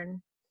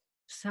learn.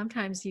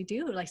 Sometimes you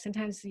do, like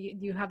sometimes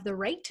you have the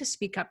right to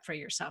speak up for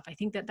yourself. I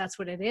think that's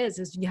what it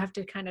is you have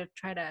to kind of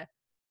try to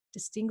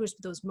distinguish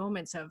those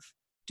moments of,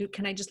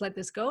 can I just let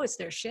this go? It's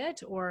their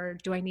shit. Or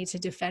do I need to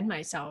defend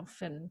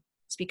myself and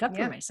speak up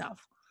for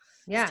myself?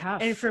 Yeah.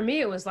 And for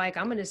me, it was like,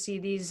 I'm going to see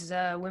these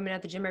women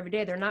at the gym every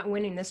day. They're not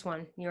winning this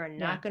one. You are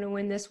not going to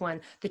win this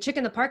one. The chick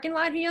in the parking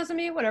lot who yells at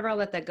me, whatever, I'll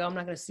let that go. I'm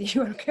not going to see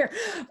you. I don't care.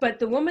 But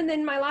the woman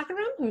in my locker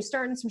room who's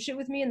starting some shit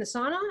with me in the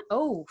sauna,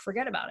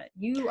 forget about it.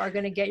 You are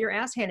going to get your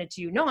ass handed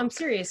to you. No, I'm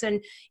serious.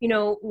 And,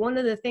 one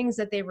of the things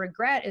that they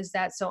regret is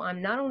that, so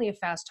I'm not only a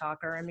fast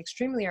talker, I'm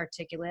extremely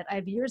articulate. I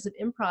have years of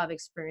improv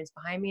experience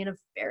behind me and a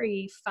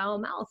very foul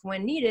mouth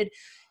when needed.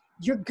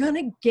 You're going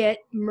to get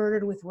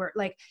murdered with words.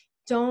 Like,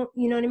 don't,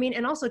 you know what I mean?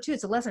 And also too,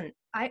 it's a lesson.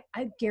 I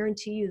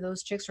guarantee you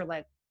those chicks are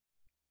like,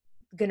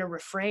 going to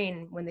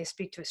refrain when they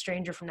speak to a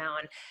stranger from now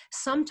on.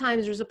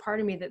 Sometimes there's a part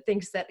of me that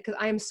thinks that, because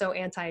I am so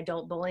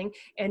anti-adult bullying.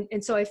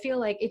 And so I feel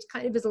like it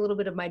kind of is a little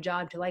bit of my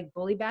job to like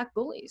bully back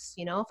bullies.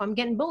 You know, if I'm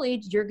getting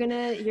bullied, you're going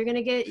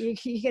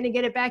to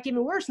get it back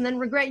even worse and then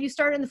regret you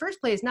started in the first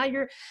place. Now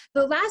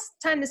the last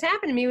time this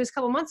happened to me was a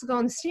couple months ago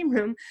in the steam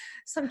room.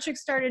 Some chick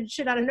started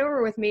shit out of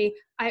nowhere with me.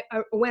 I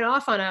went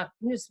off on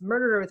just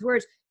murdered her with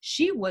words.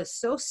 She was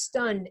so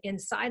stunned and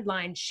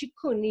sidelined, she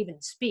couldn't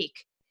even speak.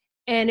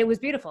 And it was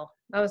beautiful.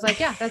 I was like,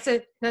 yeah, that's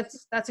it.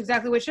 That's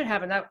exactly what should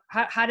happen.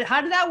 How did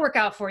that work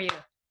out for you?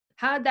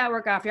 How did that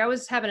work out for you? I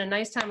was having a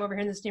nice time over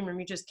here in the steam room.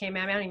 You just came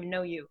at me. I don't even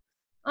know you.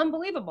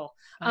 Unbelievable.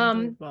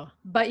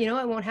 But you know,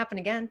 it won't happen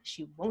again.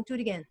 She won't do it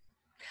again.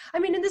 I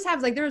mean, and this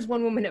happens, like there was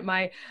one woman at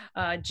my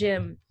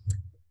gym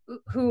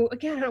who,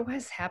 again, I don't know what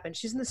has happened.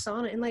 She's in the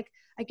sauna and like,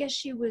 I guess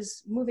she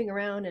was moving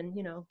around and,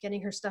 you know,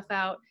 getting her stuff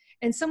out.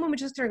 And someone would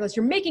just turn and goes,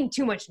 "You're making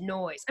too much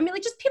noise." I mean,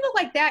 like just people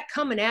like that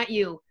coming at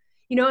you,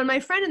 you know, and my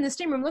friend in the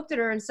steam room looked at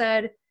her and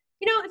said,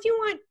 "You know, if you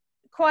want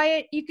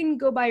quiet, you can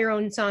go buy your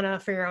own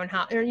sauna for your own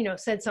house," or, you know,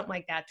 said something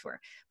like that to her.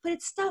 But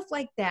it's stuff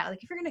like that.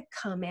 Like if you're going to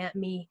come at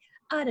me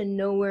out of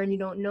nowhere and you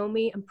don't know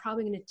me, I'm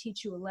probably going to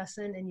teach you a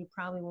lesson and you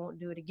probably won't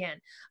do it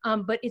again.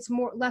 But it's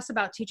less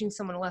about teaching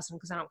someone a lesson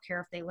because I don't care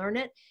if they learn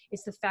it.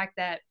 It's the fact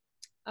that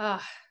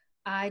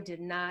I did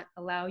not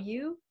allow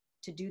you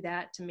to do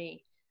that to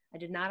me. I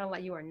did not allow,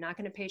 you are not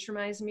going to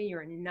patronize me. You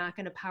are not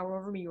going to power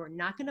over me. You are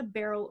not going to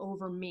barrel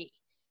over me.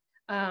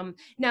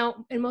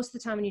 Now, and most of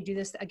the time when you do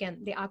this, again,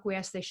 they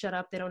acquiesce, they shut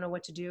up, they don't know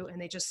what to do.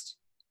 And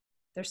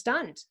they're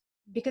stunned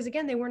because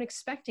again, they weren't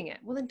expecting it.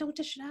 Well, then don't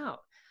dish it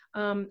out.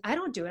 I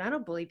don't do it. I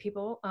don't bully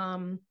people.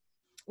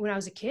 When I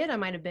was a kid, I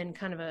might've been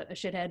kind of a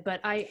shithead, but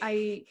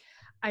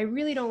I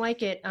really don't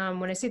like it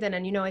when I see that.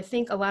 And, you know, I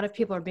think a lot of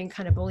people are being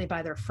kind of bullied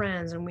by their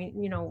friends. And we,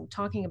 you know,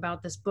 talking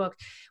about this book,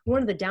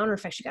 one of the downer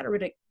effects, you got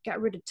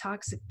rid of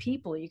toxic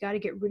people. You got to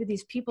get rid of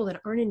these people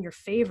that aren't in your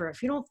favor.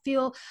 If you don't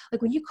feel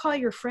like when you call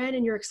your friend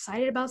and you're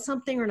excited about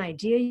something or an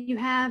idea you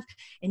have,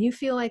 and you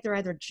feel like they're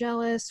either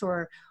jealous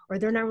or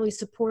they're not really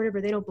supportive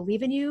or they don't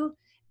believe in you,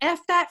 F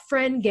that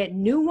friend, get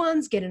new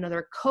ones, get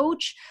another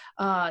coach.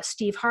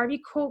 Steve Harvey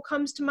quote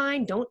comes to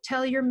mind. Don't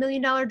tell your $1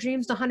 million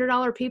dreams to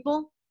 $100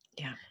 people.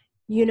 Yeah.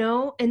 You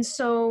know, and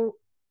so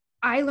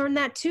I learned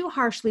that too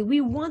harshly. We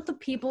want the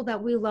people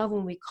that we love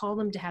when we call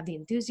them to have the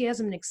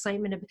enthusiasm and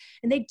excitement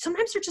and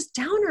sometimes they're just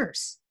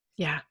downers.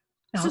 Yeah.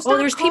 No. So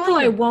there's people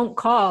I won't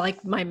call,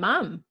 like my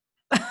mom,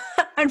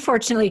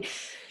 unfortunately.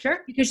 Sure.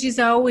 Because she's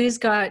always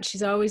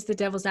the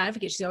devil's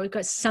advocate. She's always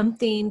got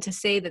something to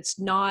say that's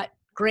not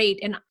great.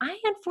 And I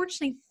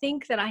unfortunately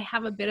think that I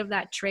have a bit of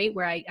that trait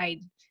where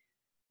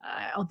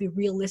I'll be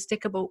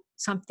realistic about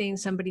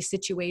somebody's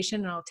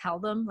situation, and I'll tell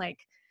them like,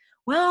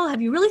 well,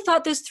 have you really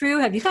thought this through?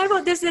 Have you thought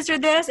about this, or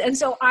this? And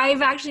so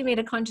I've actually made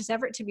a conscious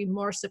effort to be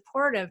more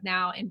supportive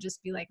now and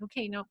just be like,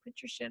 okay, no, put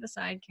your shit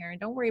aside, Karen.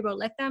 Don't worry about it.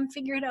 Let them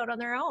figure it out on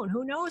their own.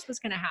 Who knows what's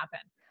going to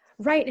happen?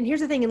 Right. And here's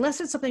the thing, unless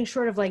it's something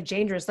short of like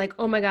dangerous, like,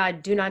 oh my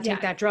God, do not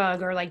take that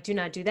drug, or like, do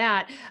not do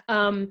that.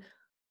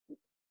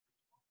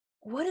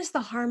 What is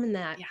the harm in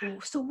that? Yeah.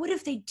 So what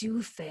if they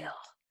do fail?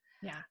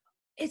 Yeah.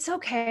 It's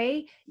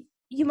okay.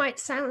 You might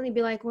silently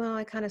be like, well,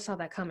 I kind of saw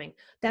that coming.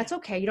 That's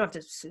okay. You don't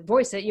have to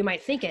voice it. You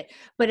might think it,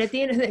 but at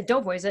the end of the day,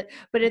 don't voice it.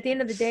 But at the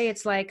end of the day,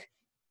 it's like,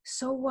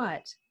 so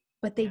what?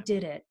 But they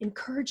did it.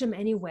 Encourage them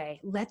anyway.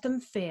 Let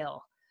them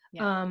fail.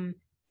 Yeah.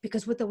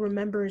 Because what they'll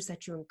remember is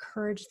that you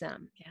encouraged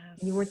them. Yes.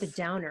 And you weren't the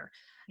downer.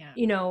 Yeah.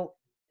 You know,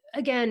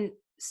 again,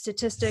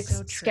 statistics,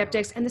 so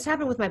skeptics, and this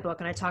happened with my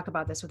book. And I talk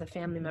about this with a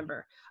family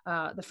member.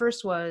 The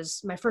first was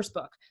my first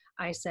book.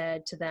 I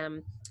said to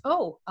them,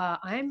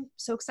 I'm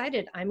so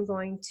excited. I'm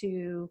going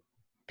to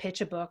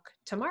pitch a book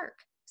to Mark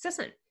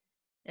Sisson.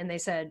 And they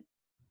said,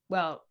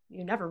 well,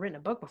 you've never written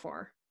a book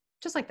before.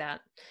 Just like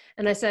that.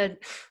 And I said,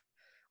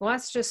 well,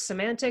 that's just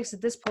semantics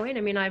at this point.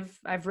 I mean,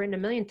 I've written a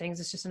million things.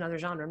 It's just another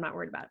genre. I'm not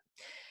worried about it.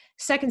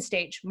 Second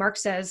stage, Mark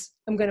says,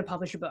 I'm going to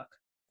publish your book.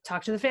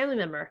 Talk to the family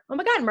member. Oh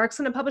my God, Mark's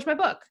going to publish my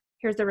book.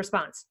 Here's the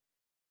response.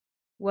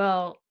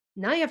 Well,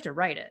 now you have to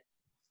write it.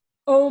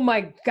 Oh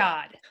my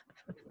God.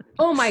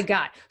 Oh my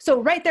God.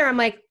 So right there, I'm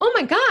like, oh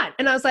my God.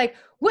 And I was like,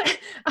 what?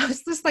 I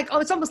was just like, oh,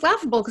 it's almost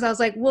laughable because I was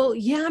like, well,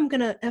 yeah, I'm going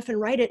to effing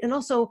write it. And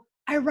also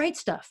I write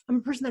stuff. I'm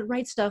a person that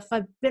writes stuff.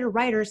 I've been a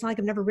writer. It's not like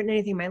I've never written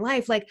anything in my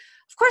life. Like,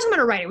 of course I'm going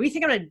to write it. What do you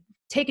think I'm going to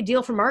take a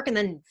deal from Mark and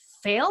then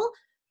fail?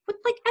 But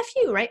like, F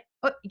you, right?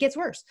 Oh, it gets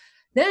worse.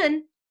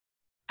 Then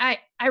I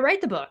write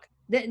the book.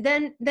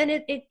 Then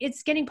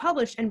it's getting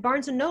published, and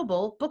Barnes and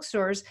Noble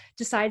bookstores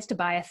decides to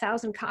buy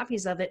 1,000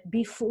 copies of it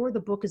before the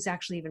book is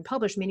actually even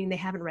published, meaning they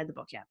haven't read the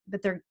book yet,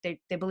 but they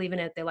believe in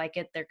it. They like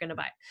it. They're going to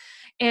buy it.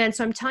 And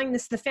so I'm telling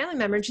this to the family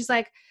member, and she's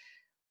like,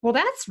 well,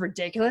 that's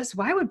ridiculous.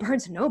 Why would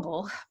Barnes and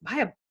Noble buy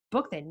a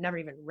book they'd never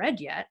even read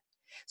yet?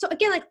 So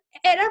again, like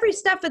at every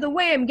step of the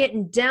way, I'm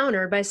getting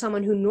downered by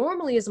someone who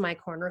normally is in my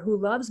corner,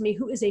 who loves me,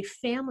 who is a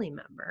family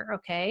member.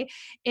 Okay.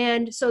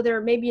 And so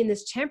they're maybe in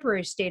this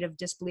temporary state of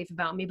disbelief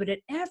about me, but at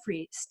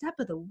every step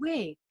of the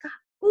way, God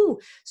ooh,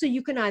 so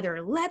you can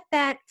either let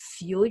that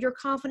fuel your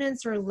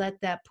confidence or let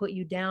that put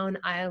you down.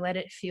 I let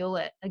it fuel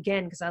it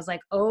again, because I was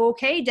like,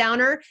 okay,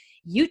 downer,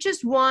 you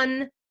just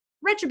won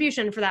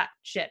retribution for that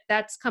shit.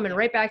 That's coming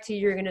right back to you.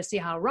 You're going to see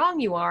how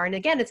wrong you are. And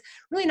again, it's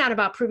really not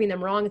about proving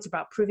them wrong. It's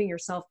about proving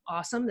yourself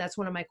awesome. That's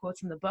one of my quotes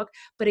from the book.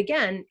 But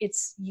again,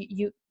 it's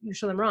you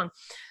show them wrong.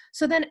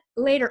 So then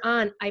later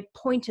on, I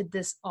pointed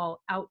this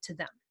all out to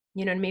them.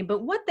 You know what I mean?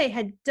 But what they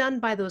had done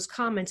by those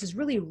comments is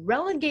really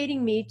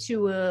relegating me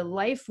to a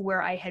life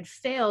where I had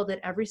failed at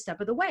every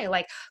step of the way.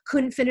 Like,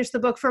 couldn't finish the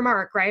book for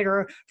Mark, right?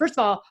 Or first of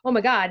all, oh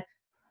my God,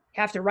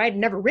 have to write,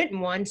 never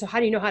written one. So how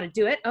do you know how to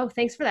do it? Oh,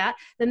 thanks for that.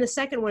 Then the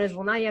second one is,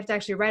 well, now you have to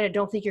actually write it.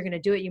 Don't think you're going to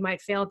do it. You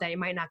might fail at that. You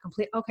might not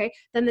complete. Okay.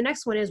 Then the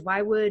next one is,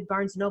 why would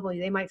Barnes & Noble,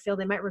 they might fail.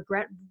 They might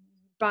regret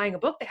buying a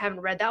book they haven't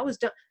read. That was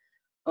done.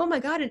 Oh my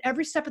God. And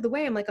every step of the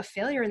way, I'm like a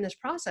failure in this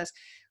process.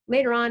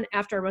 Later on,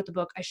 after I wrote the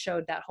book, I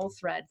showed that whole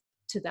thread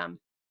to them.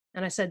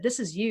 And I said, this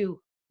is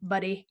you,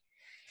 buddy.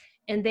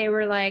 And they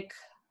were like,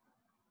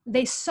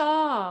 they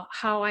saw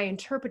how I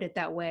interpret it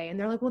that way. And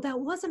they're like, well, that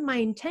wasn't my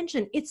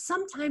intention. It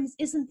sometimes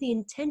isn't the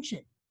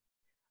intention,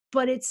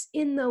 but it's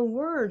in the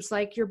words,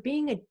 like, you're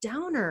being a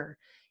downer,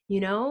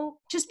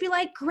 just be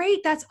like,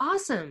 great, that's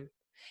awesome.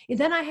 And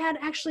then I had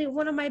actually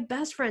one of my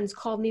best friends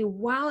called me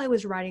while I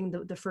was writing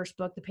the first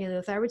book, The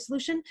Paleo Thyroid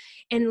Solution.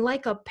 And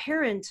like a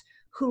parent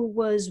who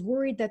was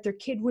worried that their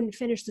kid wouldn't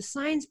finish the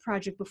science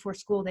project before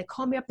school, they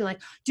called me up and they're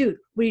like, dude,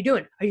 what are you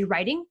doing? Are you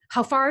writing?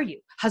 How far are you?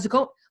 How's it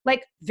going?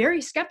 Like,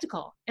 very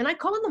skeptical. And I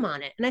called them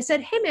on it. And I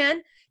said, hey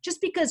man, just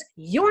because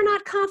you're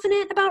not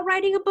confident about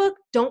writing a book,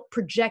 don't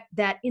project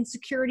that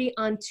insecurity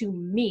onto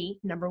me.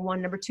 Number one.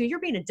 Number two,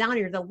 you're being a downer.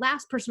 You're the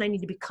last person I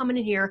need to be coming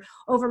in here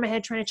over my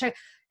head trying to check.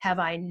 Have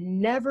I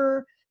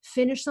never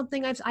finished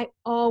something? I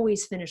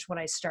always finish what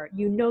I start.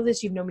 You know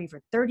this. You've known me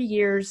for 30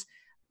 years.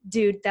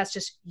 Dude, that's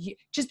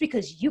just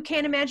because you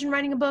can't imagine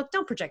writing a book,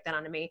 don't project that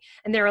onto me.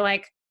 And they were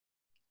like,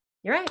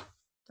 you're right.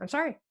 I'm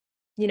sorry.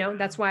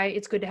 That's why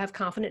it's good to have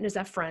confident as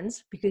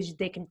friends, because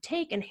they can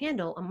take and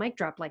handle a mic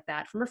drop like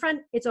that from a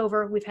friend. It's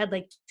over. We've had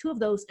like 2 of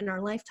those in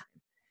our lifetime.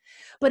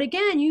 But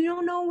again, you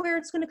don't know where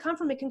it's going to come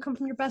from. It can come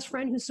from your best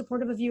friend who's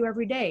supportive of you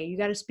every day. You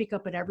got to speak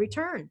up at every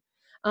turn.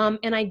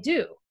 And I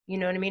do, you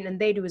know what I mean? And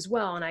they do as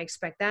well. And I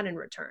expect that in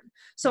return.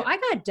 So I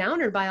got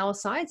downered by all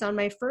sides on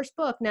my first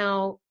book.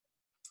 Now,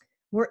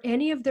 were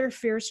any of their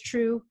fears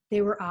true?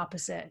 They were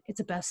opposite. It's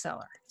a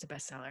bestseller. It's a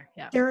bestseller.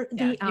 Yeah.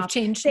 You've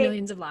changed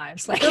millions of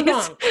lives. Like, they're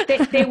wrong.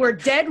 They were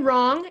dead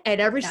wrong at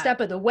every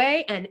step of the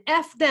way, and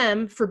F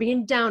them for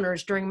being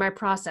downers during my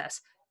process.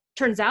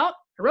 Turns out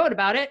I wrote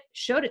about it,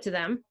 showed it to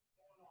them.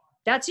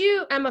 That's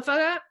you, Emma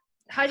Fugga.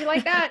 How'd you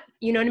like that?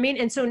 You know what I mean?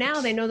 And so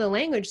now they know the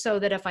language, so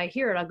that if I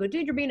hear it, I'll go,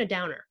 dude, you're being a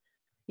downer,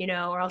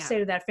 or I'll say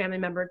to that family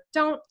member,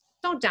 don't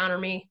downer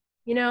me,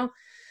 don't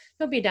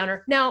be a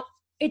downer. Now,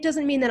 it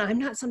doesn't mean that I'm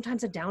not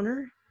sometimes a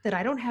downer, that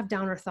I don't have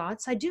downer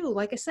thoughts. I do.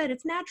 Like I said,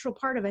 it's natural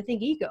part of, I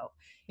think, ego.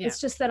 Yeah. It's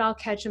just that I'll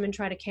catch them and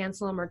try to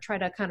cancel them, or try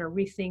to kind of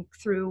rethink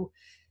through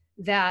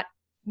that,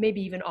 maybe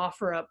even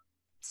offer up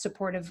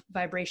supportive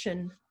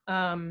vibration.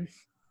 But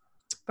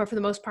for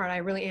the most part, I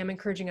really am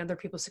encouraging other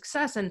people's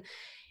success.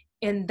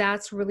 And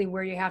that's really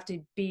where you have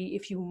to be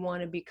if you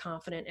want to be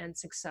confident and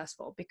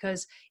successful.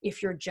 Because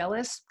if you're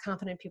jealous,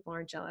 confident people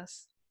aren't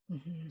jealous.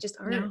 Mm-hmm. Just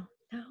aren't.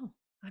 No,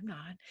 I'm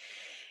not.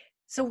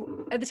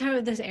 So at the time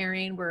of this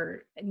airing,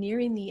 we're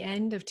nearing the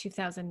end of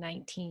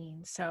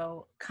 2019.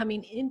 So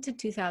coming into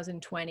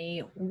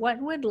 2020, what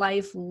would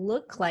life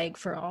look like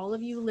for all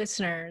of you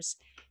listeners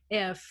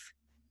if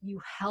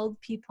you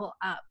held people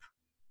up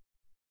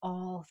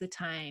all the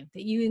time,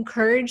 that you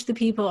encouraged the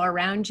people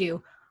around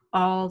you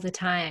all the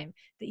time,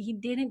 that you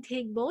didn't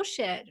take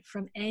bullshit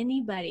from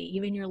anybody,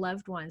 even your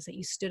loved ones, that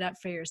you stood up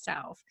for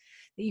yourself,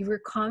 that you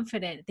were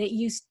confident, that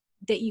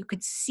you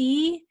could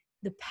see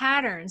the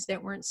patterns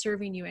that weren't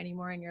serving you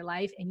anymore in your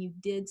life, and you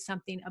did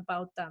something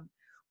about them?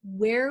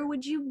 Where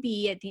would you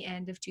be at the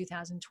end of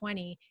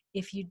 2020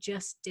 if you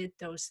just did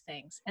those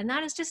things? And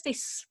that is just a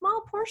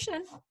small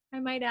portion, I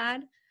might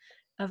add,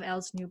 of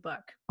Elle's new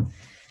book.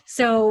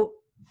 So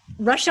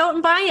rush out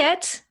and buy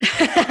it.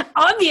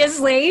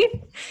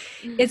 Obviously,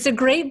 it's a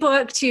great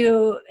book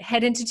to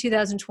head into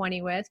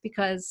 2020 with,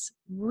 because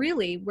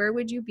really, where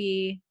would you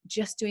be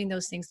just doing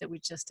those things that we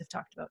just have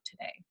talked about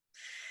today?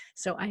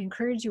 So I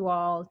encourage you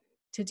all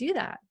to do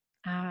that.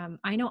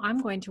 I know I'm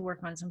going to work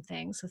on some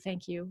things. So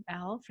thank you,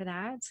 Elle, for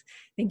that.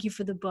 Thank you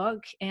for the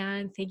book.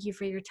 And thank you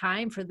for your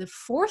time for the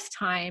 4th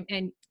time.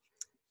 And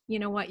you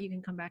know what? You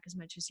can come back as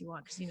much as you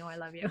want, because I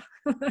love you.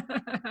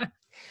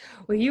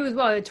 Well, you as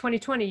well. In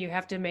 2020, you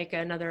have to make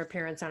another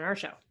appearance on our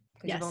show,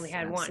 because yes, you've only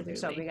had absolutely. one.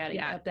 So we got to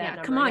get up that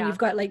number. Come on, you've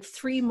got like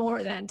 3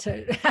 more then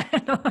to...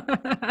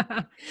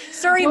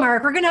 Sorry,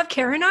 Mark, we're going to have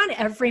Karen on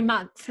every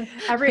month.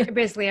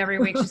 Basically every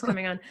week she's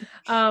coming on.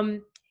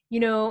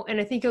 And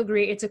I think you'll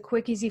agree, it's a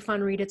quick, easy,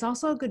 fun read. It's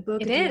also a good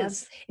book.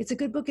 It's a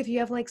good book if you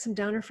have like some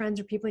downer friends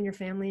or people in your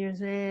family, or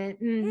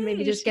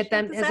maybe just get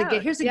them as a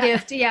gift. Here's a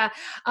gift. Yeah.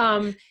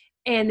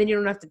 and then you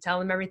don't have to tell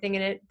them everything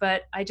in it.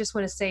 But I just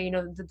want to say,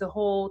 the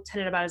whole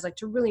tenet about it is like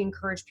to really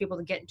encourage people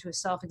to get into a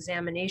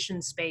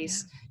self-examination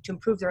space to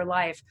improve their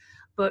life.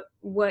 But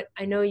what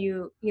I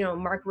know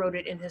Mark wrote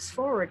it in his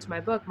foreword to my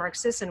book, Mark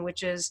Sisson,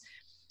 which is,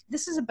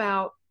 this is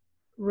about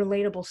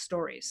relatable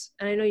stories.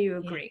 And I know you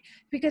agree,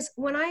 because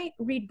when I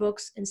read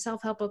books and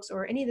self-help books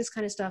or any of this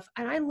kind of stuff,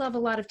 and I love a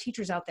lot of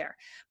teachers out there,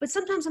 but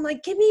sometimes I'm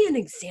like, give me an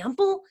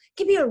example,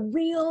 give me a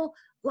real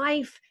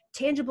life,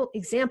 tangible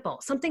example,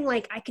 something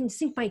like I can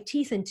sink my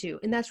teeth into.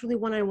 And that's really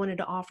what I wanted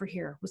to offer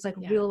here, was like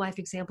real life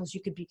examples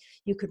you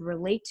could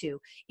relate to.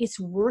 It's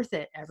worth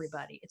it,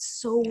 everybody. It's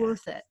so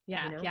worth it.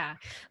 Yeah.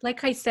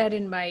 Like I said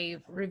in my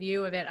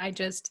review of it,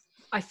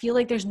 I feel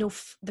like there's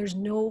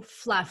no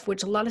fluff,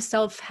 which a lot of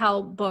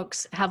self-help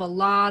books have a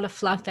lot of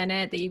fluff in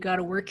it that you got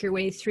to work your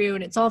way through,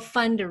 and it's all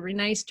fun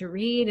nice to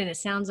read, and it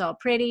sounds all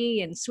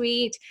pretty and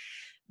sweet.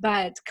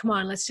 But come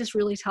on, let's just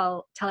really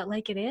tell it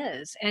like it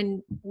is.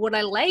 And what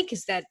I like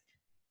is that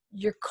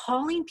you're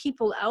calling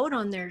people out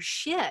on their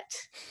shit.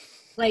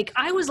 Like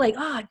I was like,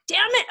 oh,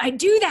 damn it, I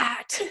do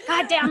that.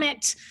 God damn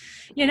it.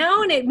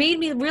 And it made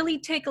me really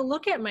take a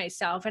look at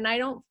myself. And I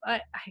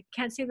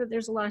can't say that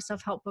there's a lot of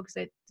self-help books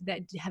that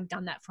have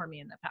done that for me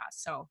in the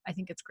past. So I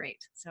think it's great.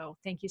 So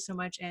thank you so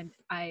much. And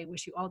I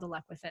wish you all the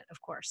luck with it,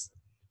 of course.